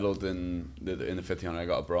 medaled in the 1500. I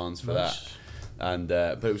got a bronze for that, and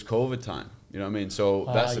but it was COVID time. You know what I mean?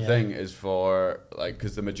 So that's the thing, is for like,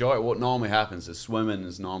 because the majority, what normally happens is swimming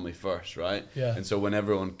is normally first, right? Yeah. And so when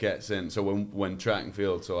everyone gets in, so when track and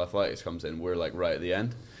field, so athletics comes in, we're like right at the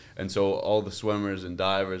end. And so all the swimmers and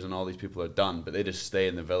divers and all these people are done, but they just stay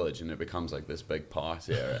in the village, and it becomes like this big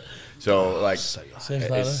party area. So like,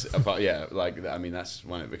 it's about, I mean, that's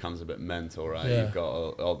when it becomes a bit mental, right? Yeah. You've got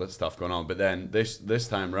all this stuff going on. But then this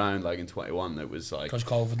time round, like in 21, it was like, because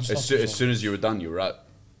COVID and stuff, as soon as you were done, you were out.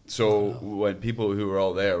 So when people who were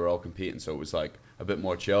all there were all competing, so it was like a bit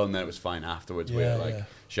more chill, and then it was fine afterwards. We had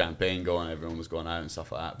champagne going, everyone was going out and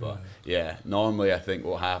stuff like that. But normally I think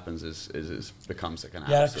what happens is it becomes like an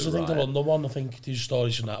because I think the London one, I think these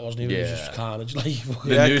stories from that wasn't even, it was just carnage. Like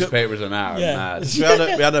the newspapers are now mad. we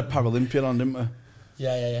had a Paralympian on, didn't we?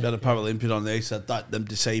 Yeah. We had a Paralympian on. They said that them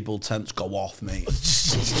disabled tents go off, mate.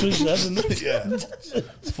 It's true, isn't it? Yeah.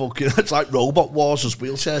 It's like Robot Wars, just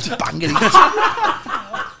wheelchairs banging each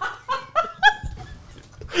other.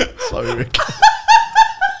 Sorry, Rick.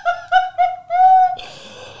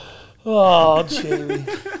 Oh, Jamie.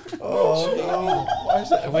 Why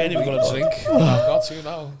is it? I ain't even going to drink. I've got to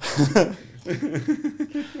now.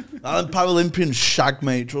 Them Paralympians shag,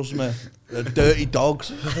 mate, trust me. They're dirty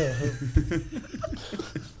dogs.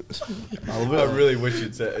 I really wish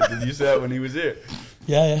you'd say it. Did you say that when he was here?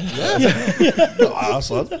 Yeah. Not arse,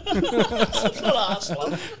 lad.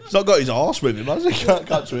 He's not got his arse with him, has he? Can't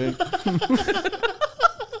catch me.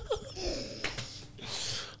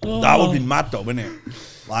 That would be mad though, wouldn't it?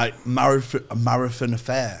 Like a marathon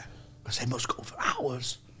affair. Because they must go for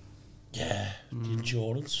hours. Yeah, the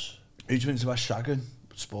endurance. Who do you think's the best shagging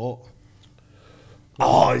sport?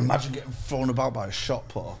 Oh, imagine getting thrown about by a shot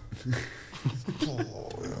putter.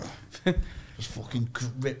 Just fucking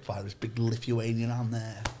gripped by this big Lithuanian hand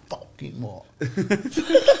there. Fucking what?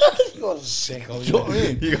 You're sick, Do you know what I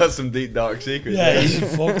mean? You got some deep dark secrets. Yeah, he's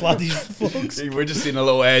fucked, lad. He's fucked. See, we're just seeing a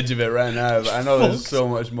little edge of it right now, but I know there's so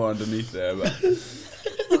much more underneath there. But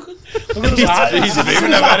Look at his eyes. he's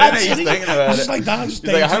thinking about it. He's thinking about Just it. like that. He's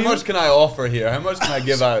like, how much can I offer here? How much can I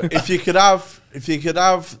give out? If you could have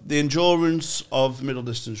the endurance of the middle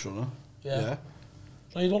distance runner. Yeah.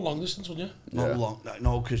 No, you don't long distance, wouldn't you? Not long.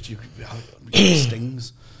 No, because you get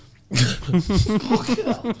stings.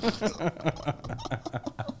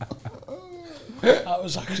 That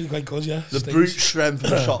was actually quite good, yeah. The Stings. brute strength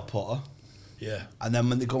of a shot putter. Yeah. And then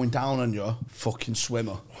when they're going down on you, fucking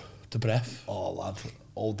swimmer. The breath. Oh, lad,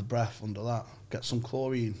 hold the breath under that. Get some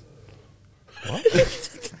chlorine. What?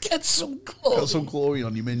 Get some clothes. Get some chlorine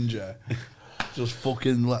on your minge. Just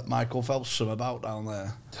fucking let Michael Phelps swim about down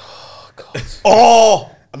there. Oh, God.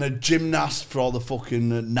 Oh! And a gymnast for all the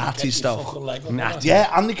fucking natty Get your stuff. fucking leg up Natty. there.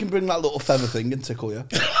 Yeah, and they can bring that little feather thing and tickle you.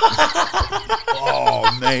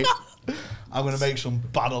 Oh, mate. I'm going to make some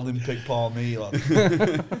bad Olympic porn me, lad.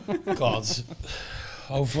 God.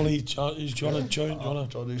 Hopefully, do you want to join? Do you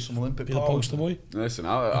want Try to do some Olympic to be the porn. poster boy? Listen,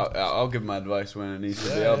 I'll give my advice when it needs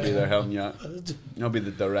to be. I'll be there helping you out. I'll be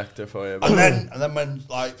the director for you. And then when,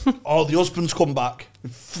 like, all the husbands come back,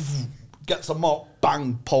 gets a mop,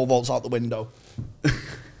 bang, pole vaults out the window.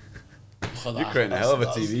 You're creating a hell of a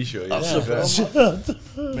TV show. That's Yeah. the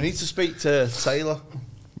film. We need to speak to Taylor.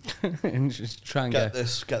 And just try and Get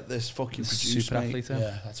get this fucking producer, super mate. athlete in.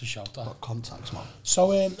 Yeah, that's a shout. That. Got contacts, man. So,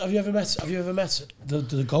 have you ever met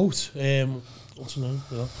the goat? What's his name?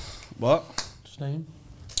 Yeah. What? What's his name?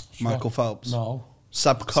 Michael Phelps. No.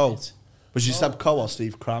 Seb Coe. Spit. Was you Seb Coe or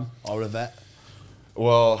Steve Cram or Yvette?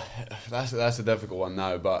 Well, that's a difficult one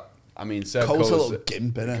now, but I mean, Seb Cole's a Coe's little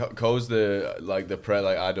gimp, innit? Coe's the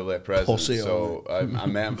IAA president. Pussy, so I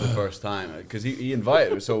met him for the first time because he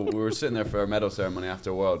invited me. So we were sitting there for a medal ceremony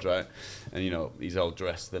after Worlds, right? And you know he's all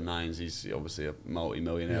dressed to the nines. He's obviously a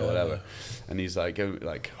multi-millionaire, whatever. And he's like,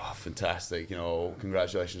 oh, fantastic, you know,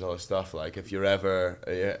 congratulations, all this stuff. Like, if you're ever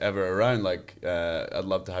around, like, I'd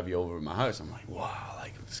love to have you over at my house. I'm like, wow,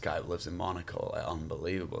 like this guy lives in Monaco, like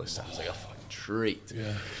unbelievable. This sounds like a fucking treat.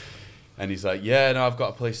 Yeah. And he's like, yeah, no, I've got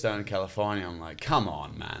a place down in California. I'm like, come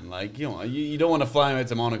on, man. Like, you know, you don't want to fly me out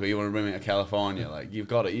to Monaco. You want to bring me to California. Like, you've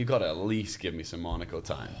got to at least give me some Monaco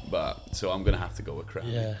time. But so I'm gonna have to go with Cram.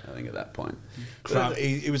 Yeah. I think at that point. Cram,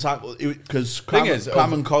 he was like, because Thing Cram, is,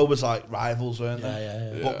 Cram and Coe was like rivals, weren't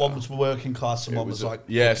they? Yeah. But one was working class and one was like.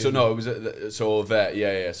 Yeah, so fucking- no, it was so Ovette,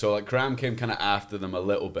 yeah. So like Cram came kind of after them a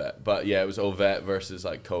little bit, but yeah, it was Ovette versus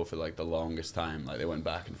like Coe for like the longest time. Like they went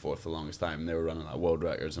back and forth for the longest time, and they were running like world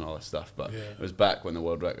records and all this stuff. But it was back when the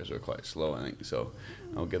world records were quite slow, I think. So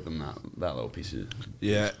I'll give them that little piece of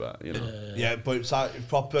but you know. Yeah, but it's like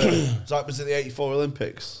proper. It's like, was it the '84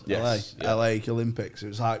 Olympics? Yes, LA, yeah. LA Olympics. It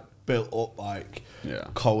was like built up like Yeah.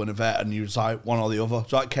 Coe and Yvette, and you was like one or the other.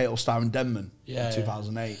 It's like Cato Star and Denman Yeah, in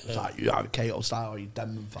 2008. It's like you had Cato Star or you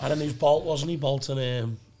Denman fan. And then he was Bolt, wasn't he? Bolt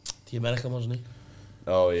and the American, wasn't he?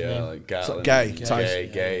 Oh yeah, Yeah. like Gatlin. Gay.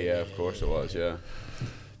 Gay, yeah, of course it was, yeah.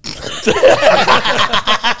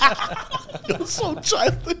 That's so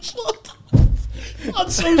childish, lad.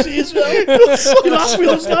 And so's he as well. You asked me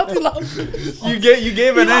those naughty laugh. You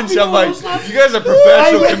gave an inch. I'm like, laugh. you guys are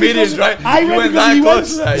professional went comedians, because- right? I You went went because that he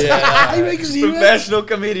close. went. Yeah. I went because he went. Professional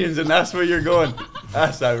comedians, and that's where you're going.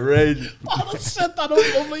 That's outrageous. I set that up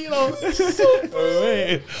lovely, you know.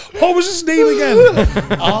 What was his name again?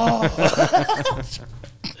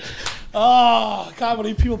 I can't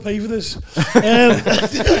believe people pay for this.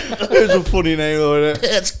 It was a funny name, though, isn't it?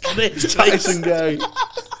 It's great. Tyson Gay.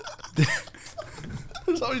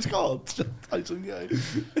 Is that what he's called? Tyson Gay.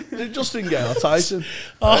 Is it Justin Gay or Tyson?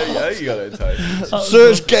 Yeah, you got it tight.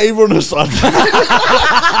 Search gay runners, lad.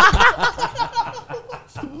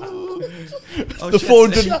 The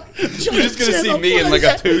 400. You're just gonna see me in like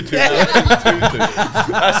a tutu.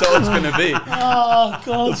 That's all it's gonna be. Oh,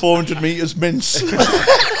 God. The 400 metres mince.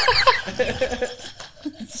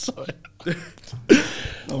 Sorry.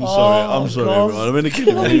 I'm sorry, God. everyone. I'm in a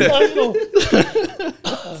kidding mood.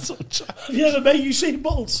 Have you ever met Usain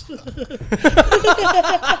Bolt? You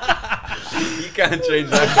can't change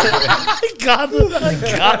that. I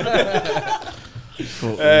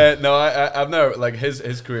can't. No, I've never like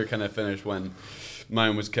his career kind of finished when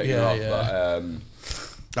mine was kicking off.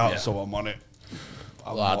 But So I'm on it.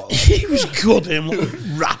 Lad, he was good, him.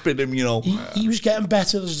 Rapping him, you know. He was getting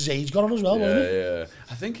better as his age got on as well, wasn't he? Yeah.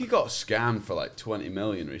 I think he got scammed for like 20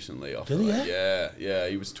 million recently. Off Did he, like, yeah? Yeah.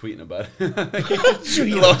 He was tweeting about it.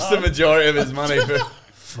 He lost the majority of his money for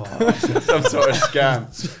some sort of scam.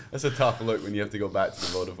 That's a tough look when you have to go back to the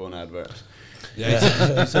Vodafone adverts. Yeah.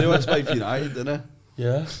 He said he wants to play for United, didn't he?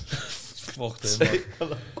 Yeah. Fucked him.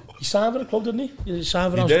 He signed for the club, didn't he? He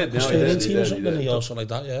signed for He the did, no, Australian he team did, or something, he didn't he? did. Or something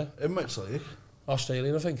like that, yeah. In which league?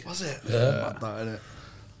 Australian, I think. Was it? Yeah. Mad that, innit?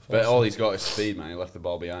 But all he's got is speed, man. He left the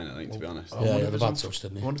ball behind, I think, to be honest. Yeah, wonder the if he's bad on- touch,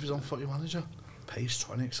 didn't I he? wonder if he's on Footy Manager. Pace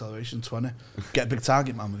 20, acceleration 20. Get a big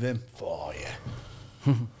target man with him. Oh,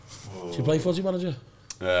 yeah. Did you play footy manager?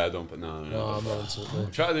 Yeah, I don't. But no. No, I'm not into it.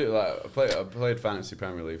 I'm trying to do like I played Fantasy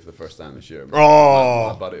Premier League for the first time this year. Oh.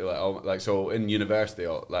 My buddy, so in university,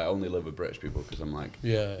 I only live with British people because I'm like,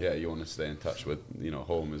 Yeah. you want to stay in touch with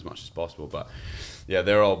home as much as possible. But yeah,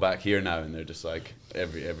 they're all back here now, and they're just like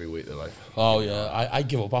every week they're like, Oh yeah, I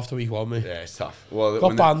give up after week 1, mate. yeah, it's tough. Well,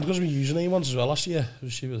 Got banned because of my username once as well last year. It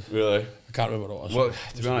was stupid. really. I can't remember what it was. Well,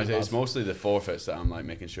 to be honest, really it's bad. mostly the forfeits that I'm like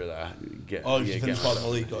making sure that I get. Oh, you get finished myself- part of the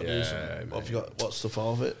league, got to do Yeah, something. What have mate. you got? What's the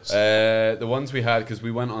forfeits? The ones we had, because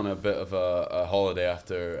we went on a bit of a holiday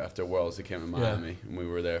after Worlds. They came to Miami, and we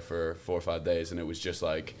were there for 4 or 5 days, and it was just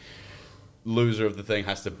like loser of the thing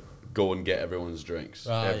has to go and get everyone's drinks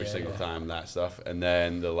every single time, that stuff. And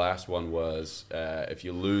then the last one was if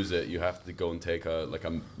you lose it, you have to go and take a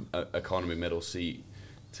economy middle seat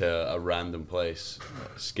to a random place,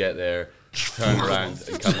 just get there, turn around,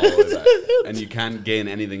 and come all the way back. And you can't gain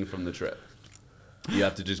anything from the trip. You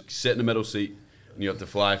have to just sit in the middle seat, and you have to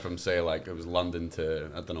fly from, say, like it was London to,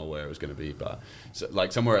 I don't know where it was going to be, but so,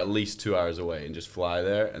 like somewhere at least 2 hours away, and just fly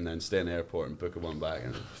there, and then stay in the airport and book a one back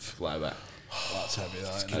and fly back. That's heavy,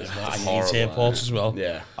 that, isn't it? I hate horrible, airports as well.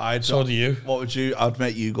 Yeah. So do you. What would you? I'd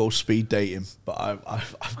make you go speed dating, but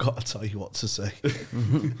I've got to tell you what to say.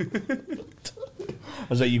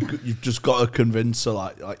 I say you've just got to convince her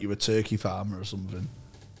like you're a turkey farmer or something.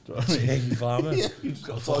 Do you know what I mean? Turkey farmer. Yeah, you've just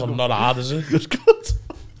got to Fucking not hard, is it? Just got to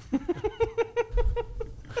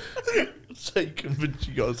say convince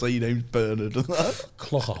you. Got to say your name's Bernard and that.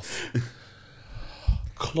 Clock off.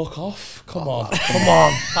 Clock off? Come on. Come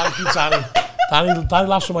on. Thank you, Danny. Danny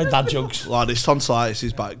laughs at my dad jokes. Lad, his tonsillitis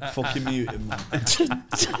is back. Fucking mute him, man.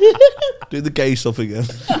 Do the gay stuff again.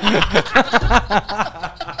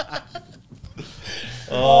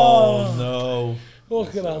 Oh no.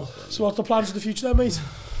 Fucking hell. So what's the plans for the future then, mate?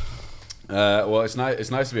 Well, it's nice.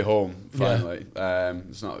 It's nice to be home finally.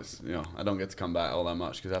 It's not. I don't get to come back all that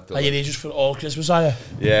much because I have to. Are you here just for all Christmas, are you?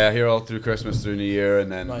 Yeah, here all through Christmas, through New Year,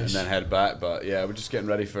 and then Nice. head back. But yeah, we're just getting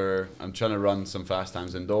ready for. I'm trying to run some fast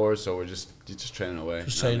times indoors, so we're just training away.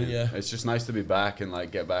 Just you know what I training, mean? yeah. It's just nice to be back and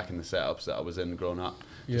like get back in the setups that I was in growing up.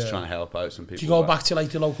 Just Yeah. trying to help out some people. Do you go back to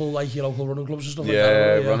like your local running clubs and stuff like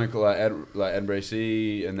Yeah, that? running like Edinburgh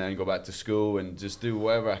C, and then go back to school and just do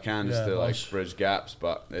whatever I can just Yeah, to nice. like bridge gaps.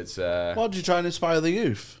 But it's What do you try and inspire the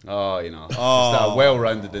youth? just that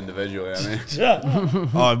well-rounded individual. You know what I mean? Yeah.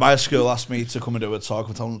 Oh, my school asked me to come and do a talk.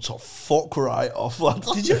 I told them to fuck right off, lad.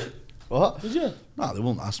 Did you? What? Did you? Nah, they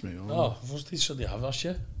won't ask me. Oh, they said they have last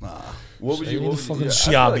year. Nah, What would So you? you What need would a fucking I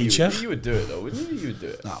feel CRB you, check. You would do it though, wouldn't you? You would do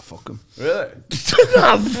it. nah, fuck them. Really?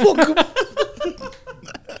 Nah, fuck him.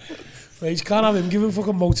 Mate, you can't have him giving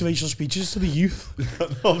fucking motivational speeches to the youth.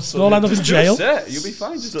 They'll end up in jail. Set. You'll be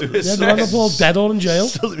fine. Just do it. Yeah, they'll end up all dead or in jail.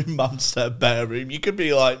 Still in Manchester bedroom. You could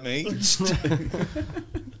be like me.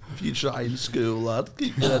 If you try in school, lad,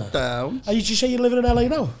 keep your head down. Did you say you're living in LA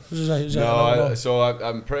now?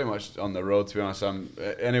 I'm pretty much on the road. To be honest, I'm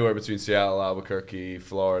anywhere between Seattle, Albuquerque,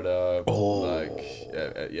 Florida.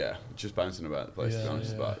 Just bouncing about the place. To be Yeah,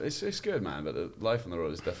 honest, yeah. but it's good, man. But the life on the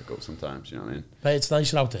road is difficult sometimes. You know what I mean? Mate, it's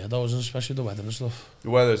nicer out there though, isn't it? Especially with the weather and stuff. The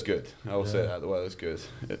weather's good. I will say Yeah. that the weather's good.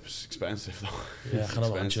 It's expensive though. Yeah, I can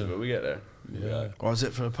imagine. But we get there. Yeah. What is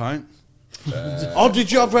it for a pint? Oh,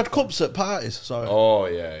 did you have red cups at parties? Sorry. Oh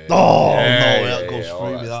yeah. Oh, no, that goes all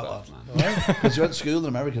through me, that stuff, lad. man. Because you went to school in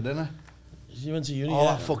America, didn't you? You went to uni, Oh,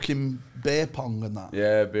 yeah. that fucking beer pong and that.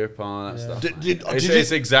 Yeah, beer pong, that Yeah. stuff. Did, man. did, it's, did you,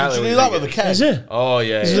 it's exactly. Did you do what that with a keg? Is it? Oh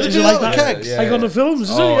yeah. Is yeah. it- is it like that? Like on the films,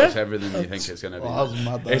 is it? Oh, Yeah? it's everything you think it's gonna be. Oh, that's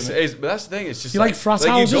mad, though, It's, isn't it? but that's the thing. It's just You like frat you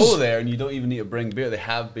go houses? there and you don't even need to bring beer. They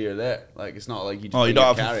have beer there. Like it's not like you. Just Oh, you bring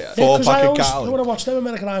don't your have carry out. four Because I pack of always, Carling. when I watch them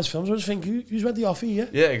Americanized films, I just think, who's went the offer, yeah?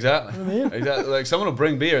 Yeah, exactly. You know what I mean? Exactly. Like someone will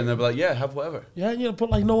bring beer and they'll be like, "Yeah, have whatever." Yeah, and you know,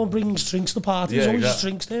 but like no one brings drinks to the party. Yeah, There's always exactly. just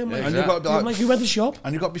drinks there. Yeah, Like, And you've got to be like, like, you went to shop.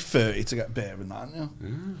 and you've got to be 30 to get beer and that, haven't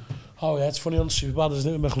you? Oh yeah, it's funny on Superbad,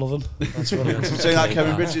 isn't it, with McLovin? That's funny. I've seen that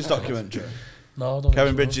Kevin Bridges documentary. No, I don't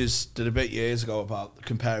Kevin know. Bridges did a bit years ago about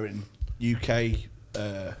comparing UK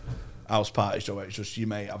house parties to where it's just your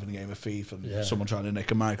mate having a game of FIFA and Yeah. someone trying to nick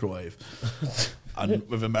a microwave. And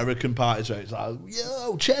with American parties where it's like,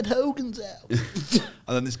 yo, Chad Hogan's out.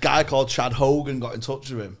 And then this guy called Chad Hogan got in touch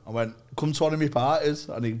with him. I went, come to one of my parties.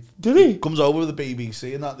 And he Did he? comes over with the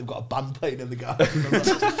BBC and that. They've got a band playing in the garden.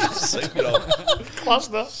 Singing up. Class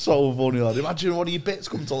that. So funny, lad. Imagine one of your bits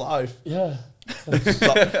come to life. Yeah.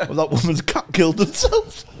 that woman's cat killed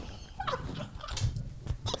herself.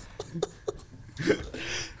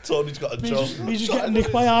 Tony's got a job. Me just getting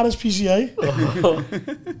nicked by RSPCA.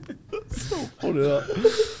 Funny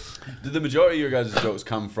that. Did the majority of your guys' jokes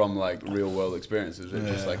come from like real world experiences? Or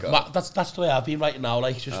just like That's the way I've been right now.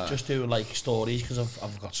 Like just doing like stories because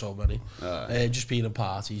I've got so many. Just being at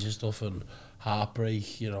parties and stuff and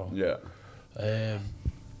heartbreak, you know. Yeah.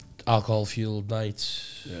 Alcohol fueled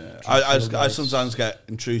nights. Yeah. I sometimes get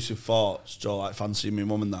intrusive thoughts, Joe, like fancying my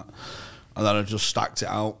mum and that, and then I just stacked it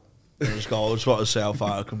out. I just go, I just want to see how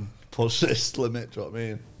far I can push this limit. Do you know what I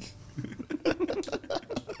mean?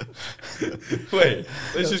 Wait,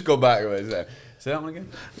 let's just go back a way. Say that one again.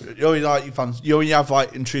 You know, like when you have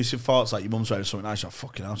like intrusive thoughts, like your mum's wearing something nice, you're like,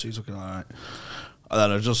 fucking hell, she's looking alright.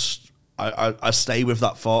 And then I stay with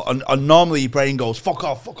that thought, and normally your brain goes, fuck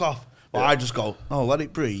off. But I just go, oh, let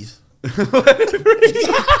it breathe. Let's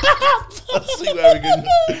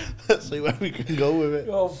see where we can go with it.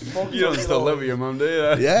 Oh, fuck You don't still live with your mum, do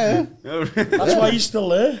you? Yeah. That's why you're still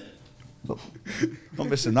there. Not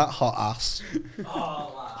missing that hot ass.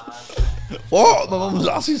 What? My mum's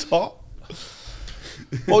ass is hot.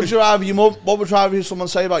 What would you rather if someone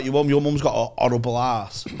say about your mum? Your mum's got a horrible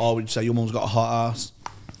ass, or would you say your mum's got a hot ass?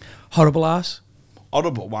 Horrible ass.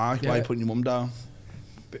 Horrible. Why? Yeah. Why are you putting your mum down?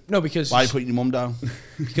 No, because Why are you putting your mum down?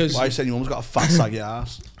 because Why are you saying your mum's got a fat saggy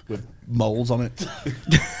ass with moles on it?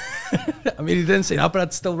 I mean, he didn't say that, but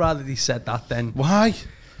I'd still rather he said that then. Why?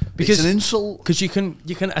 Because it's an insult. Because you can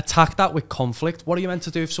attack that with conflict. What are you meant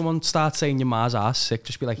to do if someone starts saying your ma's ass sick?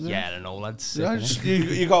 Just be like, yeah, I don't know, that's sick. Yeah,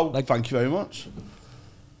 innit? you go like, thank you very much.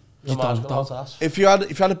 Your mum's got a hot ass. If you had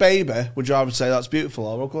a baby, would you rather say that's beautiful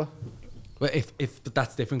or ugly? But but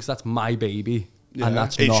that's different because that's my baby, Yeah. and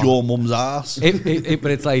that's it's not. your mum's ass. But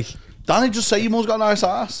it's like, Danny, just say your mum's got a nice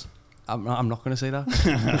ass. I'm not going to say that.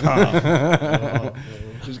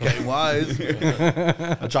 She's getting wise.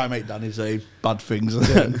 I try and make Danny say bad things. And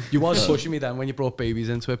then You was pushing me then when you brought babies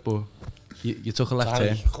into it, but you took a left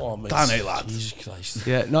turn. Come on, mate. Danny, lad. Jesus Christ.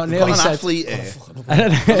 Yeah, not got nearly an said. athlete here. Fucking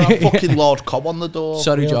Got a fucking Lord Cobb on the door.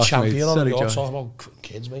 Sorry, real Josh. champion Mate. on Sorry, the door Josh. talking about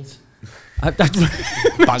kids, mate.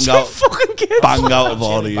 Bang out. Fucking kids. Bang out of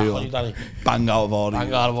order, Back on you. you, Danny. Bang out of order.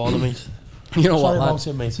 Bang out of order, mate. You know Sorry what, about lad?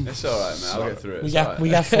 him, mate. It's alright, man. I'll get through it. We It's get alright.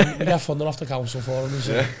 we get funding off the council for him.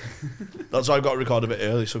 Yeah. That's why I've got to record a bit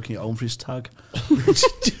early so I can get home for his tag.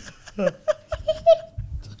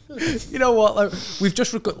 You know what? Like, we've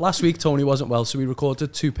just last week Tony wasn't well, so we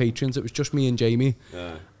recorded 2 patrons. It was just me and Jamie,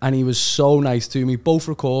 and he was so nice to me. Both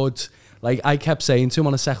records. Like I kept saying to him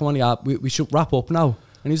on the second one, yeah, we should wrap up now,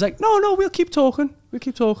 and he's like, no, we'll keep talking. We'll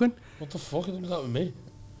keep talking. What the fuck is that with me?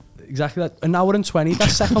 Exactly that. An hour and 20. That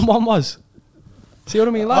second one was. See what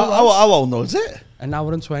I mean? Like, How old though is it? an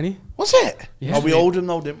hour and 20. Was it? Yeah. Oh, we owed him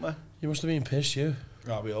though, didn't we? You must have been pissed, you.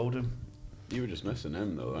 Right, we owed him. You were just missing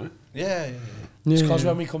him though, right? Yeah. It's because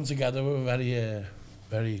when we come together, we're very,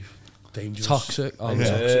 very dangerous. Toxic. Oh,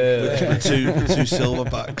 Yeah. toxic. With two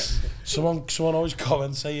silverbacks. Someone always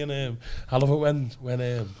comments saying, I love it when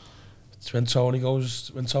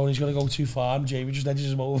Tony's gonna go too far and Jamie just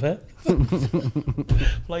edges him over.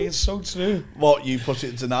 Like it's so true. What, you push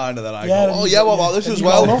it to 9 and then I Yeah, go, oh yeah, what about this and as you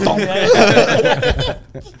well? go, yeah.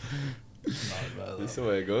 That's the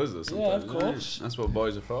way it goes though sometimes. of course. Isn't it? That's what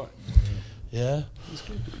boys are for. Yeah.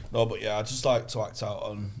 No, but yeah, I just like to act out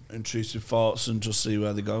on intrusive thoughts and just see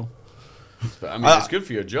where they go. But I mean, it's good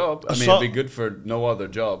for your job. I mean, saw- it'd be good for no other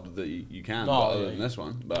job that you can, No, other yeah. than this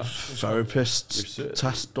one. But Therapist You're sick.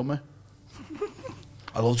 test dummy.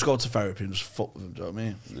 I love to go to therapy and just fuck with them, do you know what I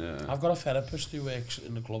mean? yeah, I've got a therapist who works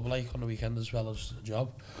in the club like on the weekend as well as the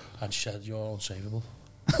job, and she said you're unsavable.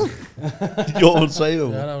 You're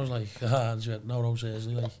unsavable. Yeah, and I was like, and she went, no,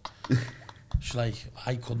 seriously, like, she's like,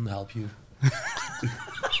 I couldn't help you.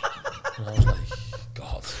 And I was like,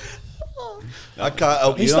 God. I can't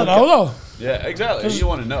help At you. least I I know though, yeah, exactly. You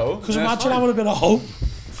want to know? because Yeah, imagine it's I fine. would have been at home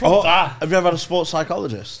from Oh, that. have you ever had a sports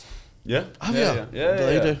psychologist? Yeah. Have yeah, you? Yeah, yeah, What do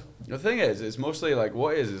they yeah. do? The thing is, it's mostly like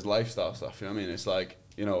what is lifestyle stuff. You know what I mean? It's like,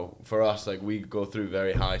 you know, for us, like we go through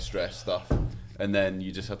very high stress stuff, and then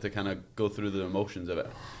you just have to kind of go through the emotions of it,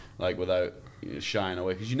 like without shying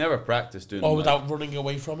away, because you never practice doing. Or them, without running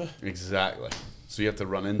away from it. exactly. So you have to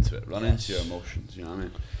run into it, into your emotions. You know what I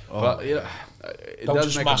mean? Oh, but yeah, it Don't does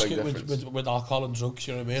just make a mask big it difference. with alcohol and drugs,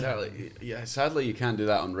 you know what I mean? Exactly. Yeah. Sadly, you can't do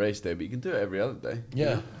that on race day, but you can do it every other day. you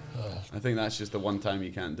Yeah. know? I think that's just the one time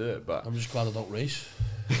you can't do it. But I'm just glad I don't race.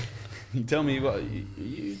 you tell me what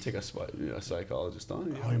you take a psychologist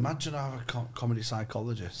on. Oh, imagine I have a comedy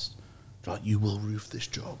psychologist. Like, you will roof this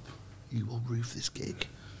job. You will roof this gig.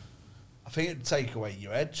 I think it'd take away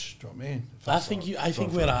your edge. Do you know what I mean? I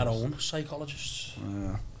think we're our own psychologists.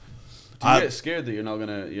 Yeah. Do you get scared that you're not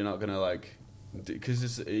gonna like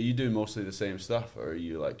Because are you doing mostly the same stuff, or are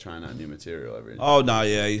you like trying out new material every? Oh no,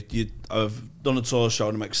 yeah. I've done a tour show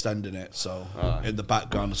and I'm extending it. So in the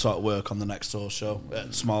background, I sort of work on the next tour show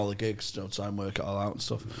at smaller gigs, try and work it all out and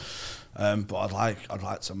stuff. But I'd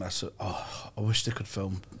like to mess it. Oh, I wish they could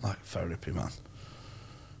film like Therapy, man.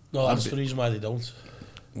 No, that's the reason why they don't.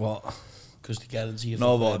 What? Because they guarantee you.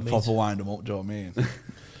 No, but proper wind them up. Do you know what I mean?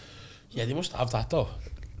 Yeah, they must have that though.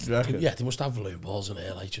 Do you reckon? Yeah, they must have balloon balls in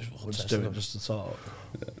here, like just We'll just do it just to talk.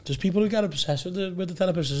 There's people who get obsessed with the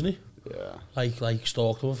therapist, isn't he? Yeah. Like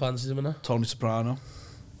stalk them and fancy them and that. Tony Soprano.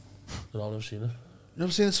 No, I've never seen it. You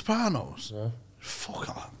never seen The Sopranos? No. Fuck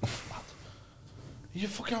off. You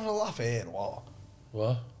fucking having a laugh here, what?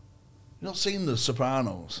 What? You not seen The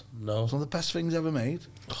Sopranos? No. It's one of the best things ever made.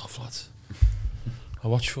 Oh, flat. I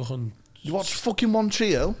watch fucking... You watch fucking One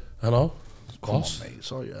Tree Hill? I know. Come on, Boss. mate.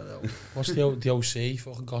 Sorry, yeah, no. What's the OC,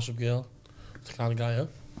 fucking Gossip Girl? The kind of guy, yeah?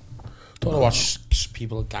 Don't want to watch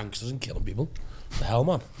people, gangsters and killing people. The hell,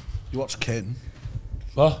 man? You watch Kin?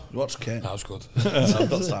 What? You watch Kin? That was good. I've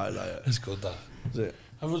got started that yet. It's good, that. Is it?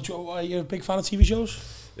 Are you a big fan of TV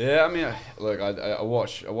shows? Yeah, I mean, I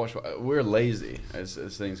watch. We're lazy as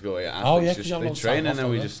things go. Yeah, Oh, yeah, athletes 'cause just, you have they no train time and then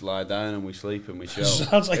off, we don't just lie down and we sleep and we chill.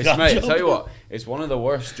 Sounds like it's, that mate, job. tell you what, it's one of the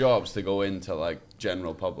worst jobs to go into like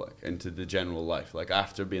general public, into the general life, like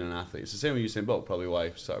after being an athlete. It's the same with Usain Bolt, probably why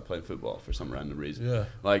I started playing football for some random reason. Yeah.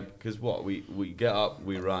 Like, because what, we get up,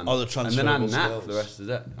 we run, Oh, the and then I transferable nap skills. for the rest of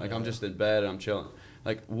the day. Like, I'm just in bed and I'm chilling.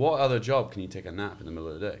 Like, what other job can you take a nap in the middle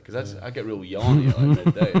of the day? Because I get real yawny like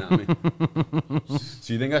midday. You know what I mean?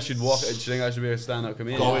 So you think I should walk? Do you think I should be a stand-up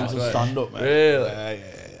comedian? Go into stand-up, mate. Really? Yeah.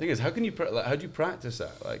 Thing is, how can you how do you practice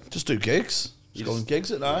that? Like, Just do gigs. Just go on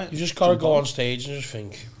gigs at night. You just gotta go on stage and just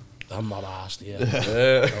think, I'm not asked here. Don't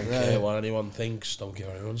care what anyone thinks. Don't care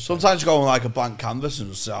what anyone says. Sometimes you go on like a blank canvas and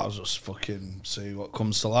just say, I'll just fucking see what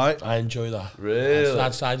comes to light. I enjoy that. Really?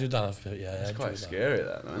 I do that. Yeah, It's I enjoy quite that. scary,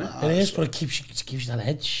 that, isn't it? It is, but it gives you that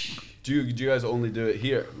edge. Do you guys only do it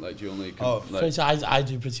here? Like, do you only? Like, I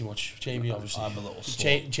do pretty much. Jamie, obviously. I'm a little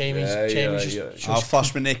slow. Jamie's just I'll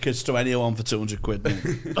flash my knickers to anyone for 200 quid, mate.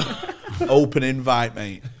 Open invite,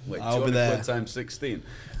 mate. wait, I'll be 200 there. quid times 16.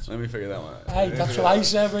 Let me figure that one out. Hey, that's what I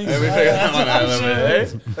said, mate. Let me figure that one out.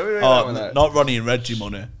 Let me figure that one out. Not Ronnie and Reggie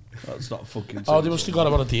money. That's not fucking. Oh, they must have got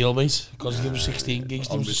him on a deal, mate. Because they give him 16 gigs.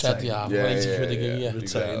 They must have said, yeah, I'm 80 quid a gig, yeah.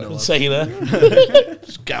 Retainer. Retainer.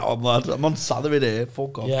 Just get on, lad. I'm on salary here.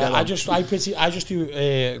 Fuck off. Yeah, Get I on. just do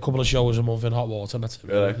a couple of shows a month in hot water. And that's it.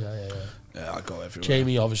 Really? Yeah, I go everywhere.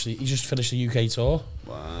 Jamie, obviously, he just finished the UK tour.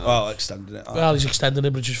 Wow. Well, extending it. Well, he's extending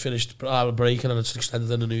it, but just finished a break and then it's extended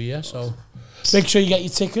in the new year. So make sure you get your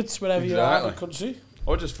tickets wherever you are in the country.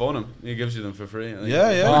 Or just phone him. He gives you them for free. I think.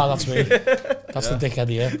 Yeah. Oh, that's me. That's the dickhead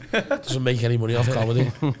here. Doesn't make any money off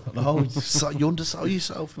comedy. No, you undersell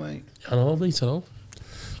yourself, mate. I know, mate, I know.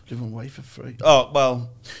 Give them away for free. Oh well,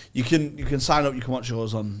 you can sign up. You can watch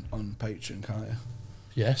yours on Patreon, can't you?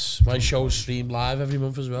 Yes, my show's streamed live every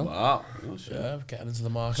month as well. Wow. Oh, shit. Yeah, getting into the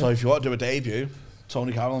market. So if you want to do a debut,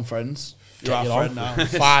 Tony Carroll and friends, you're our Get friend on. now.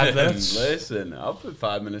 5 minutes. Listen, I'll put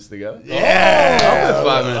 5 minutes together. Yeah, I'll put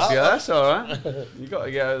 5 minutes together. That's all right. You got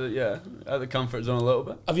to get out of the comfort zone a little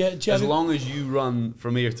bit. Do you As have long as you run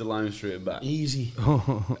from here to Lime Street and back. Easy.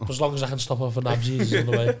 As long as I can stop off for Nabsies on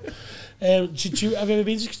the way. Have you ever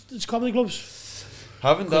been to comedy clubs? I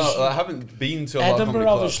haven't been to a lot of Edinburgh comedy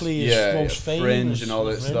clubs. obviously is most famous. Fringe and all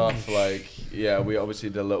that Fringe. stuff. Like, yeah, we obviously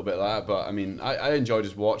did a little bit of that, but I mean, I enjoy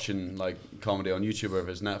just watching like comedy on YouTube or if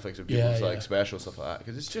it's Netflix or people's like special stuff like that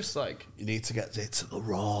because it's just like You need to get to the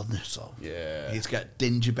rawness of. Yeah. You need to get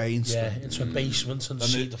Dingy Baines. Yeah, into a basement and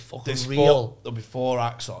see the fucking There's real. There'll be 4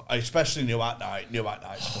 acts on, especially New Act Night. New Act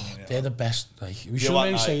Night's funny. They're the best. Like we shouldn't Act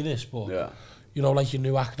really Night. say this, but yeah, you know, like your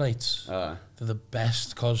new act nights, uh, they're the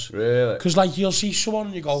best because really. like you'll see someone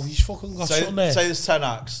and you go, he's fucking got something there. Say there's 10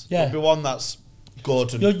 acts. Yeah. There'll be one that's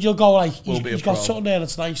good and You'll go like, Will be a he's got pro. something there.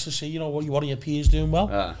 It's nice to see. You know what? One of your peers doing well.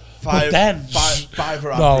 five, then- five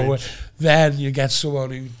are No, average. then you get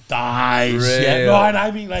someone who dies. Yeah, Really? no, and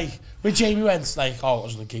I mean like when Jamie went, like, oh, it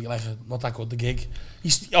wasn't a gig, like not that good. The gig,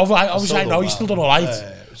 he's obviously I know he's still done all right, it's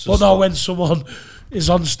but just no, not- when someone is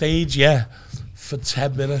on stage, for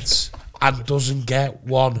 10 minutes and doesn't get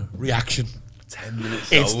one reaction, 10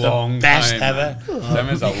 minutes. it's a the long best time, ever. Man. 10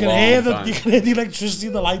 minutes. You a can long hear time. you can hear the electricity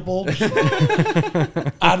in the light bulbs,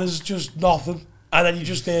 and it's just nothing. And then you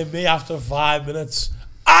just hear me after 5 minutes.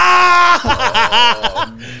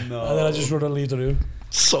 Ah! No. And then I just run and leave the room.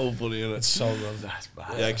 So funny, isn't it? It's so good. That's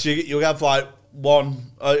bad. Yeah, because you'll have like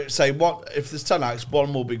one, say one, if there's 10 acts,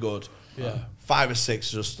 one will be good. Yeah. 5 or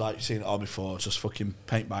 6 just like you've seen it all before, just fucking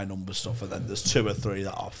paint by number stuff, and then there's 2 or 3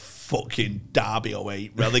 that are fucking Derby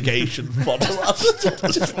 08 relegation fodder.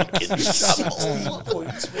 Just fucking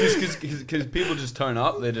shambles. Because people just turn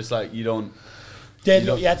up, they're just like, you don't.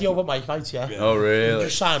 Yeah, the open mic nights, yeah. Oh, really? You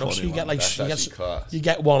just sign up, so you Funny get like That's actually class. you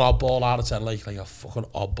get one oddball out of 10, like a fucking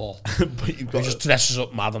oddball. But you've He got just dresses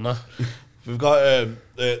up mad and that. we've got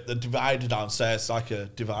the divider downstairs, like a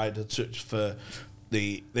divider for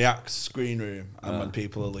the acts screen room, and when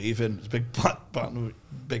people are leaving, it's a big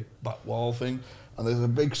black wall thing, and there's a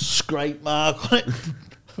big scrape mark on it.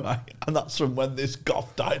 Right, and that's from when this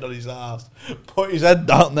goth died on his ass. Put his head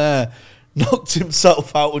down there, knocked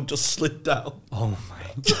himself out, and just slid down. Oh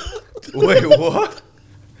my God. Wait, what?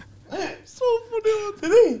 So funny,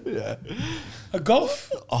 did he? Yeah. A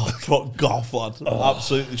goth? Oh, what goth, lad.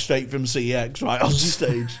 Absolutely straight from CX right on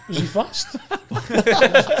stage. Was he fast?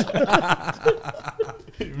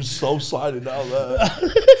 He was so sliding down there.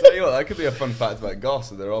 Tell you what, that could be a fun fact about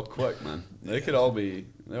goths. They're all quick, man. They could all be.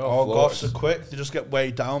 They're all All floors. goths are quick. They just get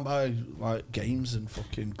weighed down by like games and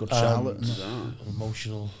fucking Good Charlotte. And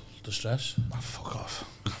Emotional distress. oh, fuck off.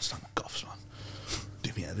 Can't stand goths, man.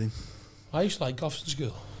 Do me head in. I used to like goths in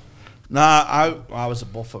school. Nah, I was a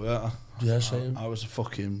buffer, weren't I? Yeah, same. I was a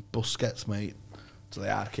fucking buskets, mate. To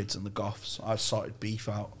the hard kids and the goths. I sorted beef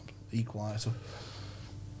out. Equaliser.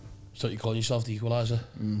 So you call yourself the equaliser?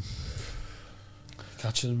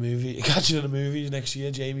 Catching the movies next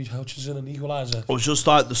year, Jamie Hutchinson and Equaliser. I was just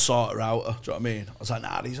like the sorter outer. Do you know what I mean? I was like,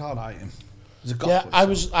 nah, he's alright. He's a goth. Yeah,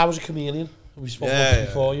 I was a chameleon. We spoke about it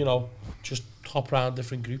before, you know, just hop around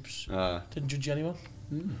different groups. Didn't judge anyone.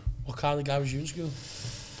 What kind of guy was you in school?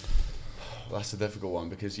 That's a difficult one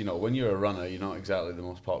because, you know, when you're a runner, you're not exactly the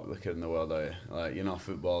most popular kid in the world, are you? Like, you're not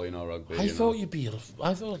football, you're not rugby. I thought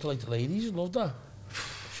like the ladies, you loved that.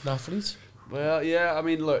 She's an athlete. Well, yeah, I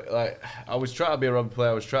mean, look, like, I was trying to be a rugby player.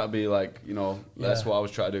 I was trying to be, like, you know, that's what I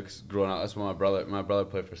was trying to do 'cause growing up. That's what my brother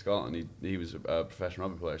played for Scotland. He was a professional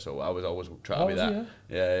rugby player, so I was always trying to be that.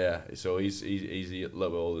 Yeah. So he's a little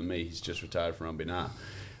bit older than me. He's just retired from rugby now.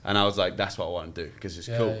 And I was like, that's what I want to do because it's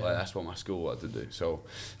cool. Yeah. Like, that's what my school wanted to do. So,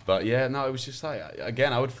 but yeah, no, it was just like,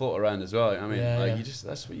 again, I would float around as well. I mean, you just,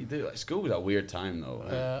 that's what you do. Like, school was a weird time though.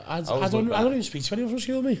 I don't even speak to anyone from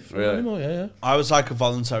school, me. Really? Anymore, yeah. I was like a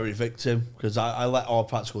voluntary victim because I let all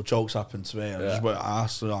practical jokes happen to me. I just went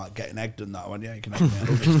asked like getting egged and that. I went, yeah, you can egg me. I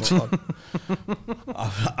don't give a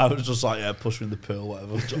fuck. I was just like, yeah, push me in the pool,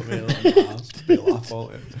 whatever. Do you know what I mean? Like, be a laugh,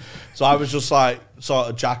 won't it? So I was just like sort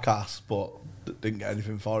of jackass, but didn't get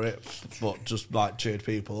anything for it. But just like cheered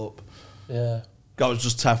people up. Yeah. That was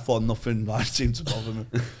just Teflon. Nothing like seemed to bother me.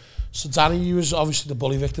 So Danny, you was obviously the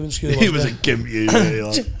bully victim in school. He wasn't was a you? gimp, you really.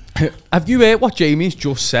 Like. Have you heard what Jamie's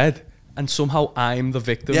just said? And somehow I'm the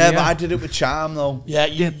victim. Yeah, here? but I did it with charm though. Yeah,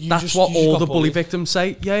 That's just, what you just all got the bully bullied. victims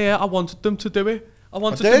say. Yeah, I wanted them to do it. I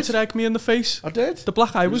wanted I them did. to egg me in the face. I did. The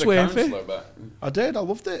black eye was worth it. I did. I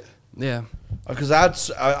loved it. Yeah. Because I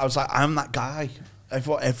was like, I'm that guy.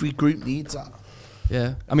 Every group needs that.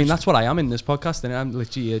 Yeah. I mean, that's what I am in this podcast, and I'm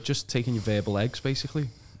literally just taking your verbal eggs, basically.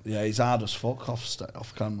 Yeah, he's hard as fuck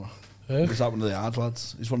off camera. Yeah. He's like one of the hard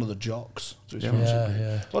lads. He's one of the jocks. To his Yeah, friendship group.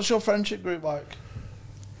 yeah. What's your friendship group like?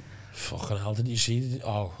 Fucking hell, didn't you see?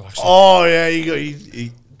 Oh, actually. Oh yeah,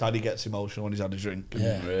 he Daddy gets emotional when he's had a drink.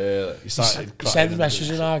 Yeah. Really? He started He sent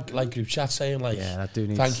messages in our like group chat saying like, Yeah, I do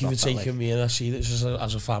need thank to you for stop that, taking me in. I see this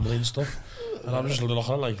as a family and stuff. And I'm just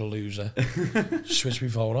looking like a loser. Switch my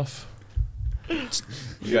phone off.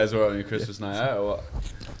 You guys were on your Christmas night out or what?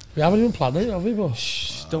 We haven't even planned it, have we? But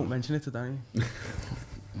Shh, don't mention it to Danny.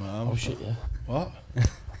 oh shit, yeah. What?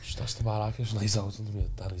 Just ask the bar, because lays out under me.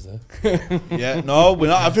 Daddy's there. Yeah, no, we're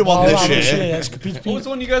not having one this year. Yeah, it's What was the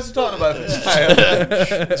one you guys were talking about?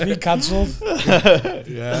 it's been cancelled.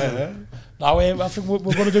 Yeah. No, I think we're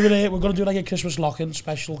going to do it. We're going to do like a Christmas lock-in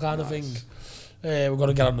special kind of thing. We're going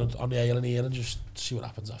to get on the ale in here and just see what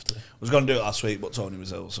happens after. I was going to do it last week, but Tony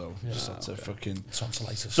was ill, so just had to fucking.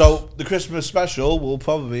 Tonsillitis. So the Christmas special will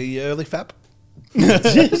probably be early Feb.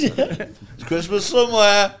 It's Christmas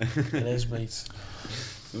somewhere. It is, mate.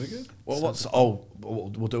 Really good.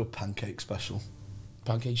 We'll do a pancake special.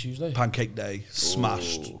 Pancake Tuesday. Pancake day,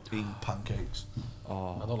 smashed, eating pancakes.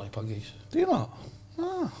 I don't like pancakes. Do you not?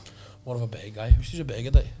 Ah. More of a bagel guy. We should do a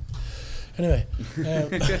bagel day. Anyway. Yeah,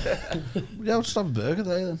 we'll just have a burger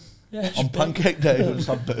day then. Yeah, On pancake day, we'll just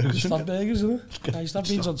have burgers. Just have burgers, isn't it? I used to have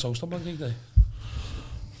beans on toast on pancake day.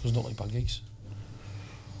 Because I don't like pancakes.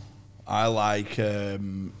 I like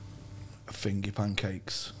finger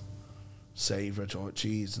pancakes, savoury or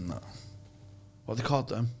cheese and that. What are they called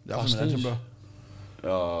them? They have them in Bastards. Edinburgh.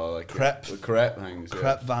 Oh, like Crepe. the crepe things.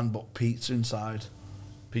 Crepe van, but pizza inside.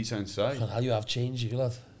 Pizza inside. How you have changed you,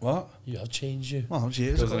 lad. What? You have changed you. Well,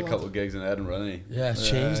 years Because ago. of a couple of gigs in Edinburgh, didn't he? Yeah, it's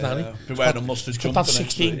changed, hasn't it? Been wearing a mustard Got jumper that next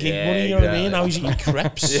 16 week. gig Yeah, money, you know what I mean? exactly. Now he's eating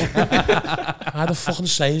crepes. I had a fucking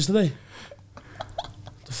sayings today.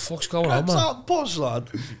 The fuck's going on, What's man? that posh, lad?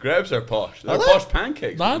 Grapes are posh. They're Are they? posh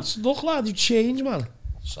pancakes. Lads, look, lad, you changed, man.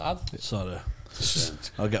 Sad. Sorry.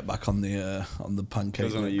 I'll get back on the pancake.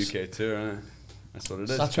 Goes on a mix. UK tour, innit? That's what it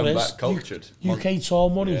is. That's Come what it back is. cultured. UK tour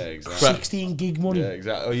money. Yeah, exactly. 16 gig money. Yeah,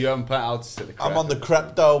 exactly. Oh, you haven't put out to the I'm on the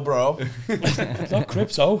crypto, bro. Not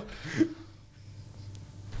crypto.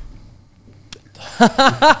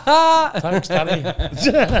 Thanks, Danny.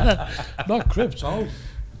 Not crypto.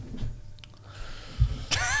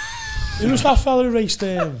 Who was that fella who raced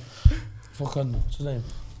fucking, what's his name?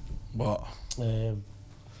 What? Michael.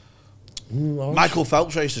 Michael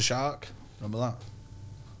Phelps raced a shark. Remember that?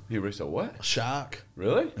 You raced a what? A shark.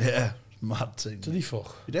 Really? Yeah. Mad thing. Did he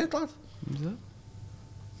fuck? You did, lad?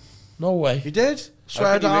 No way. You did?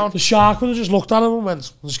 Swear could you down. The shark would have just looked at him and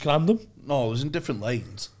went, and scrammed him. No, it was in different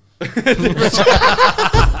lanes.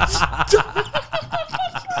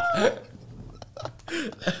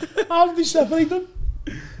 How did he separate them?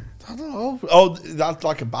 I don't know. Oh, that's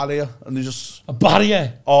like a barrier, and they just A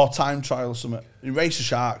barrier. time trial or something. You race a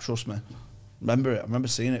shark, trust me. Remember it? I remember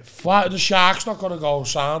seeing it. Why, the shark's not going to go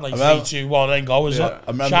sound like remember- 3, 2, 1 and then go, is Yeah, it?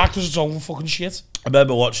 I remember- Shark does its own fucking shit. I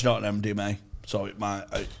remember watching it on MDMA, so it might.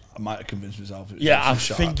 I might have convinced myself. It was Yeah, I a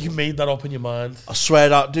shark. think you made that up in your mind. I swear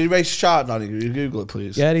that. Did he race a shark, Danny? Will you Google it,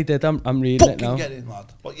 please? Yeah, he did. I'm reading it Fucking now. get in, lad.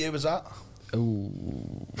 What year was that?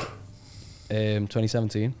 Ooh.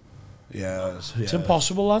 2017. Yeah, It's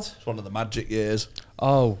impossible, lad. It's one of the magic years.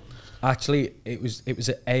 Oh, actually, it was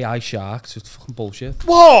an AI shark, so it's fucking bullshit.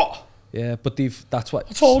 What? Yeah, but that's what.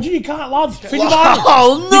 I told you can't, lad. Think about it.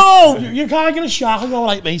 Oh no! You can't get a shark and go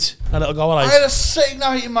like, mate, and it'll go I like. had a sick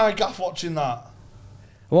night in my gaff watching that.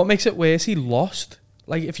 What makes it worse? He lost.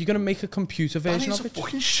 Like, if you're gonna make a computer Man, version he's of a it,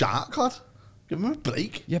 fucking shark, lad. Give him a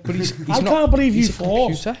break. yeah, but he's I not. can't believe you he's a thought.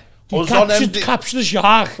 computer. I You was on captured the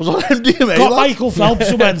shark. I was on MDMA. Got lad. Michael Phelps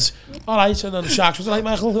and went, all right, and then the sharks was like,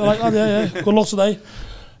 Michael, all right, lad, yeah, good luck today.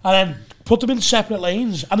 And then put them in separate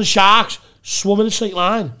lanes, and the sharks swim in a straight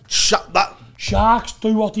line. That Sharks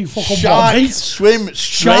do what they fucking want, shark mate. swim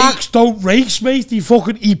straight. Sharks don't race, mate. They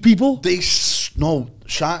fucking eat people. No,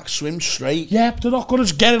 sharks swim straight. Yeah, but they're not going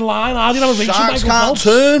to get in line. Are they? Have a race with Sharks Michael can't Phelps.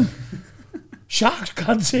 turn. Sharks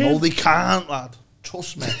can't turn. No, they can't, lad.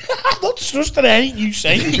 Trust me. I'm not trusting anything you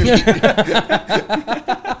say.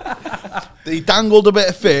 They dangled a bit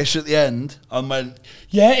of fish at the end and went,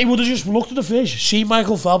 Yeah, he would have just looked at the fish, seen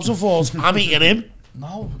Michael Phelps and thought, I'm eating him.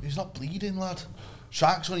 no, he's not bleeding, lad.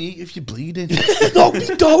 Sharks only eat if you're bleeding. No,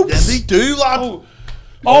 they don't. Yeah, they do, lad. Oh.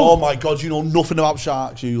 Oh my God, you know nothing about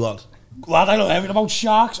sharks, you lad. Glad I know everything about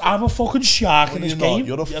sharks. I'm a fucking shark in Well, this you're game. not.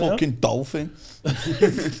 You're a you know? fucking dolphin.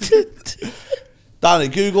 Danny,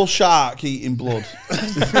 Google shark eating blood.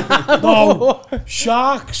 No,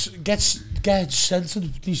 sharks get sense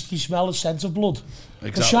of, they smell the scent of blood. The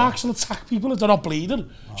Exactly. sharks will attack people if they're not bleeding. Do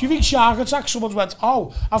you think shark attacks someone's went,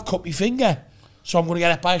 oh, I've cut my finger, so I'm going to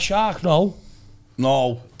get hit by a shark? No.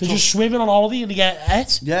 No. They're just swimming on holiday and they get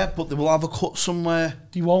hit. Yeah, but they will have a cut somewhere.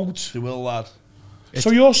 They won't. They will, lad.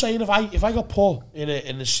 So you're saying if I got put in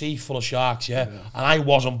a sea full of sharks, yeah, and I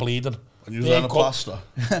wasn't bleeding, And you was they'd on a cut- plaster.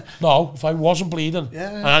 No, if I wasn't bleeding,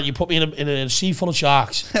 Yeah. and you put me in a sea full of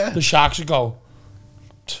sharks, the sharks would go.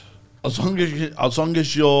 As long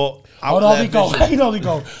as you're out Oh no, there they go. vision. You know, they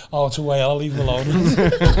go. Oh, it's a whale. I'll leave him alone.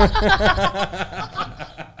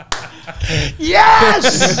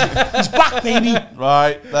 Yes, he's back, baby.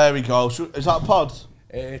 Right, there we go. So, is that a pod?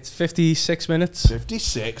 It's 56 minutes.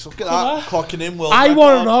 56. Look at Yeah. that. Clocking in world I record.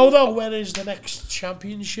 want to know though, when is the next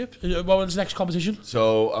championship? When's the next competition?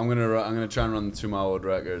 So I'm gonna try and run the 2-mile world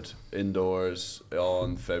record indoors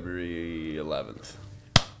on February 11th.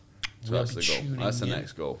 So We'll that's be the goal. tuning That's the in.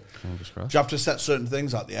 next goal Fingers crossed. Do you have to set certain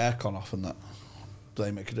things like the aircon off and that? Do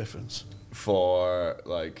they make a difference? for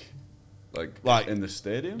like in the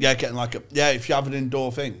stadium. Yeah, getting like a if you have an indoor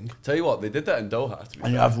thing Tell you what, they did that in Doha. To be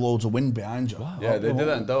and you fair. have loads of wind behind you. Yeah, they did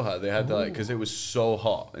that in Doha. They had like because it was so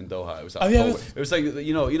hot in Doha. It was like Have you ever- it was like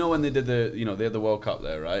you know when they did they had the World Cup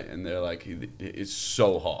there, right? And they're like it's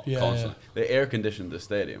so hot Yeah, constantly. They air conditioned the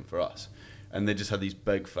stadium for us, and they just had these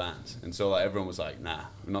big fans. And so like everyone was like, nah,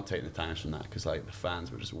 we're not taking the time from that because like the fans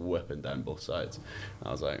were just whipping down both sides. And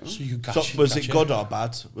I was like, So you got. So was it good or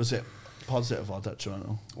bad? Was it positive or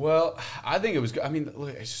detrimental? well, I think it was good. I mean,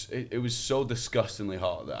 look, it was so disgustingly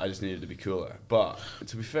hot that I just needed to be cooler. But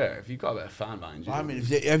to be fair, if you've got a bit of fan behind you, I mean,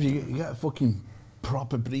 if you get a fucking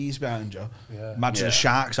proper breeze behind you, imagine Yeah. the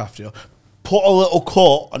sharks after you. Put a little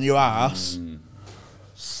cut on your ass,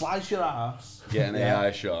 slice your ass, Get an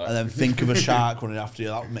AI shot. and then think of a shark running after you.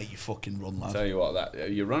 That would make you fucking run, lad. Tell you what,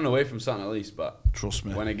 that you're running away from something at least, but Trust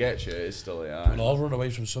me. when it gets you, it's still AI. We'll all run away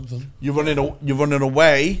from something. You're running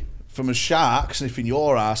away from a shark sniffing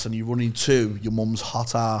your ass, and you're running to your mum's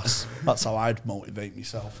hot ass. That's how I'd motivate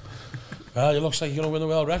myself. Well, it looks like you're going to win the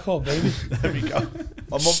world record, baby. There we go.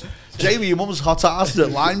 My mum, Jamie, your mum's hot ass at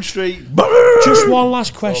Lime Street. Just one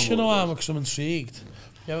last question, because I'm intrigued.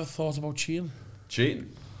 You ever thought about cheating?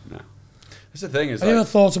 Cheating? No. That's the thing. Is Have you ever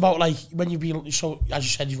thought about, like, when you've been, so, as you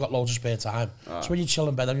said, you've got loads of spare time. So when you chill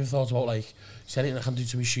in bed, have you ever thought about, like, is there anything I can do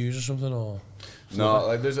to my shoes or something, or...? No,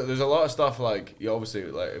 like there's a lot of stuff like you obviously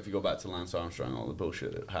like if you go back to Lance Armstrong, all the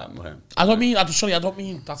bullshit that happened with him. I don't mean that's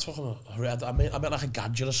fucking horrendous. I meant like a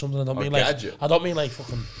gadget or something. I don't mean like gadget? I don't mean like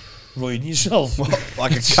fucking ruining yourself.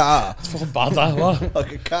 Like a car. It's fucking bad, that. What?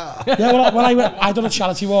 Like a car. Yeah, when I done a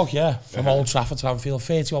charity walk, from Old Trafford to Anfield,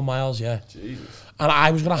 31 miles, Jesus. And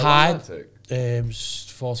I was gonna hide. How long did that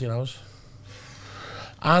 14 hours.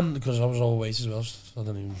 And because I was overweight as well, I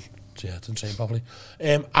didn't train properly.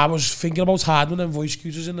 I was thinking about hiding them voice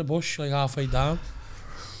scooters in the bush, like halfway down.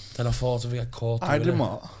 Then I thought if I get caught. Hiding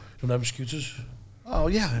what? Them scooters. Oh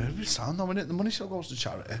yeah, it'd be sound though, innit? The money still goes to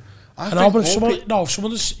charity. I know, but if someone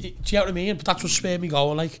is, do you know what I mean? But that's what spurred me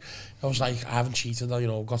going. Like, I was like, I haven't cheated, got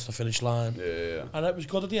to the finish line. Yeah. And it was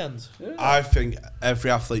good at the end. Yeah. I think every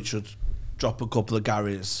athlete should drop a couple of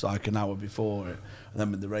Garys like an hour before it, and then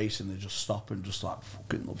when they're racing, they just stop and just like,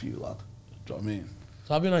 fucking love you, lad. Do you know what I mean?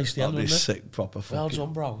 That'd be nice, the end, That'd be wouldn't it? sick, proper fucking... Well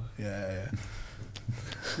done, bro. Yeah.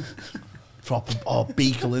 Proper,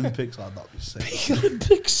 Beak Olympics, lad, that'd be sick. Beak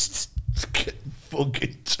Olympics. Get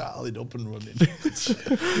fucking Charlie up and running.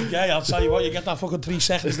 Yeah, I'll tell you what, you get that fucking 3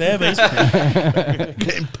 seconds there, mate.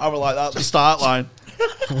 Getting power like that at the start line.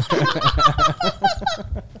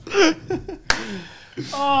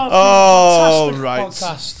 Oh, right.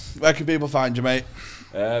 Podcast. Where can people find you, mate?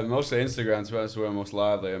 Mostly Instagram, that's where I'm most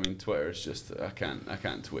lively. I mean, Twitter is just I can't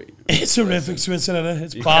tweet. It's horrific Twitter, isn't it?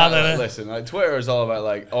 It's You bad, can't, isn't it? Listen, like Twitter is all about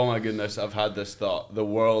like, oh my goodness, I've had this thought. The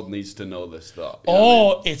world needs to know this thought. You know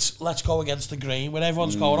what I mean? It's let's go against the grain, when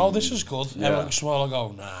everyone's going, oh, this is good. Yeah. Everyone can swallow and go,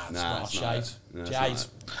 it's Nah, not it's shite. not it. No, it's Shite.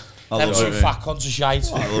 I Them love two it, fat cunts are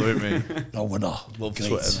shite. I love it, mate. No, we're not. Love Great.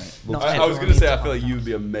 Twitter, mate. Not I was gonna say I feel like you'd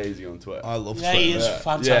be amazing on Twitter. I love Yeah, Twitter. he is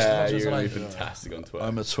fantastic. Yeah, on you're Twitter, gonna be like. fantastic on Twitter.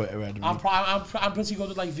 I'm a Twitter head. I'm pretty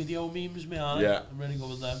good at like video memes, me, aren't I? Yeah. I'm really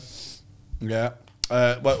good with them. Yeah.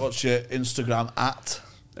 What's your Instagram at?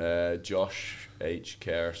 Josh H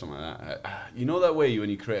Kerr, something like that. You know that way when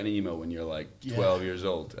you create an email when you're like 12 years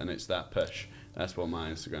old and it's that push. That's what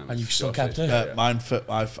my Instagram is. And you've still Josh kept H. it?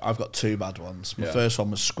 Kerr, I've got 2 bad ones. My Yeah. first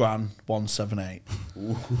one was Scran178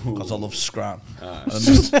 because I love Scran. And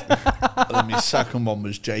then my second one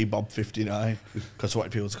was JBob59 because I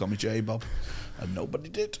wanted people to call me JBob, and nobody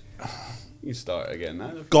did. You can start again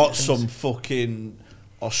now. Got some fucking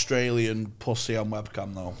Australian pussy on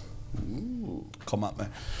webcam though. Ooh. Come at me.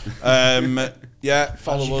 Yeah, As you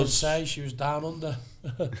follow could us. say, she was down under.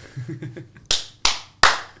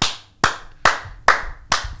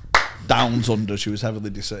 Downs under. She was heavily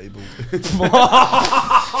disabled. All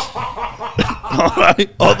right.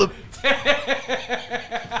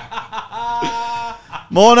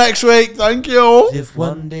 More next week. Thank you. If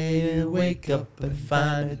one day you wake up and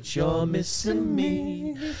find that you're missing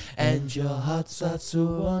me, and your heart starts to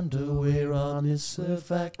wonder where on this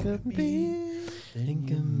earth I could be,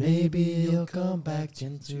 thinking maybe you'll come back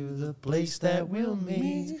into the place that we'll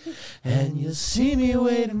meet, and you'll see me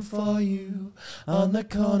waiting for you on the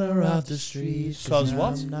corner of the street. 'Cause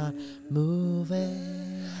what? I'm not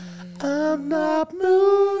moving. I'm not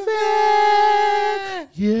moving.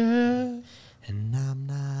 Yeah. And I'm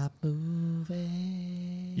not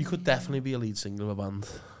moving. You could definitely be a lead singer of a band.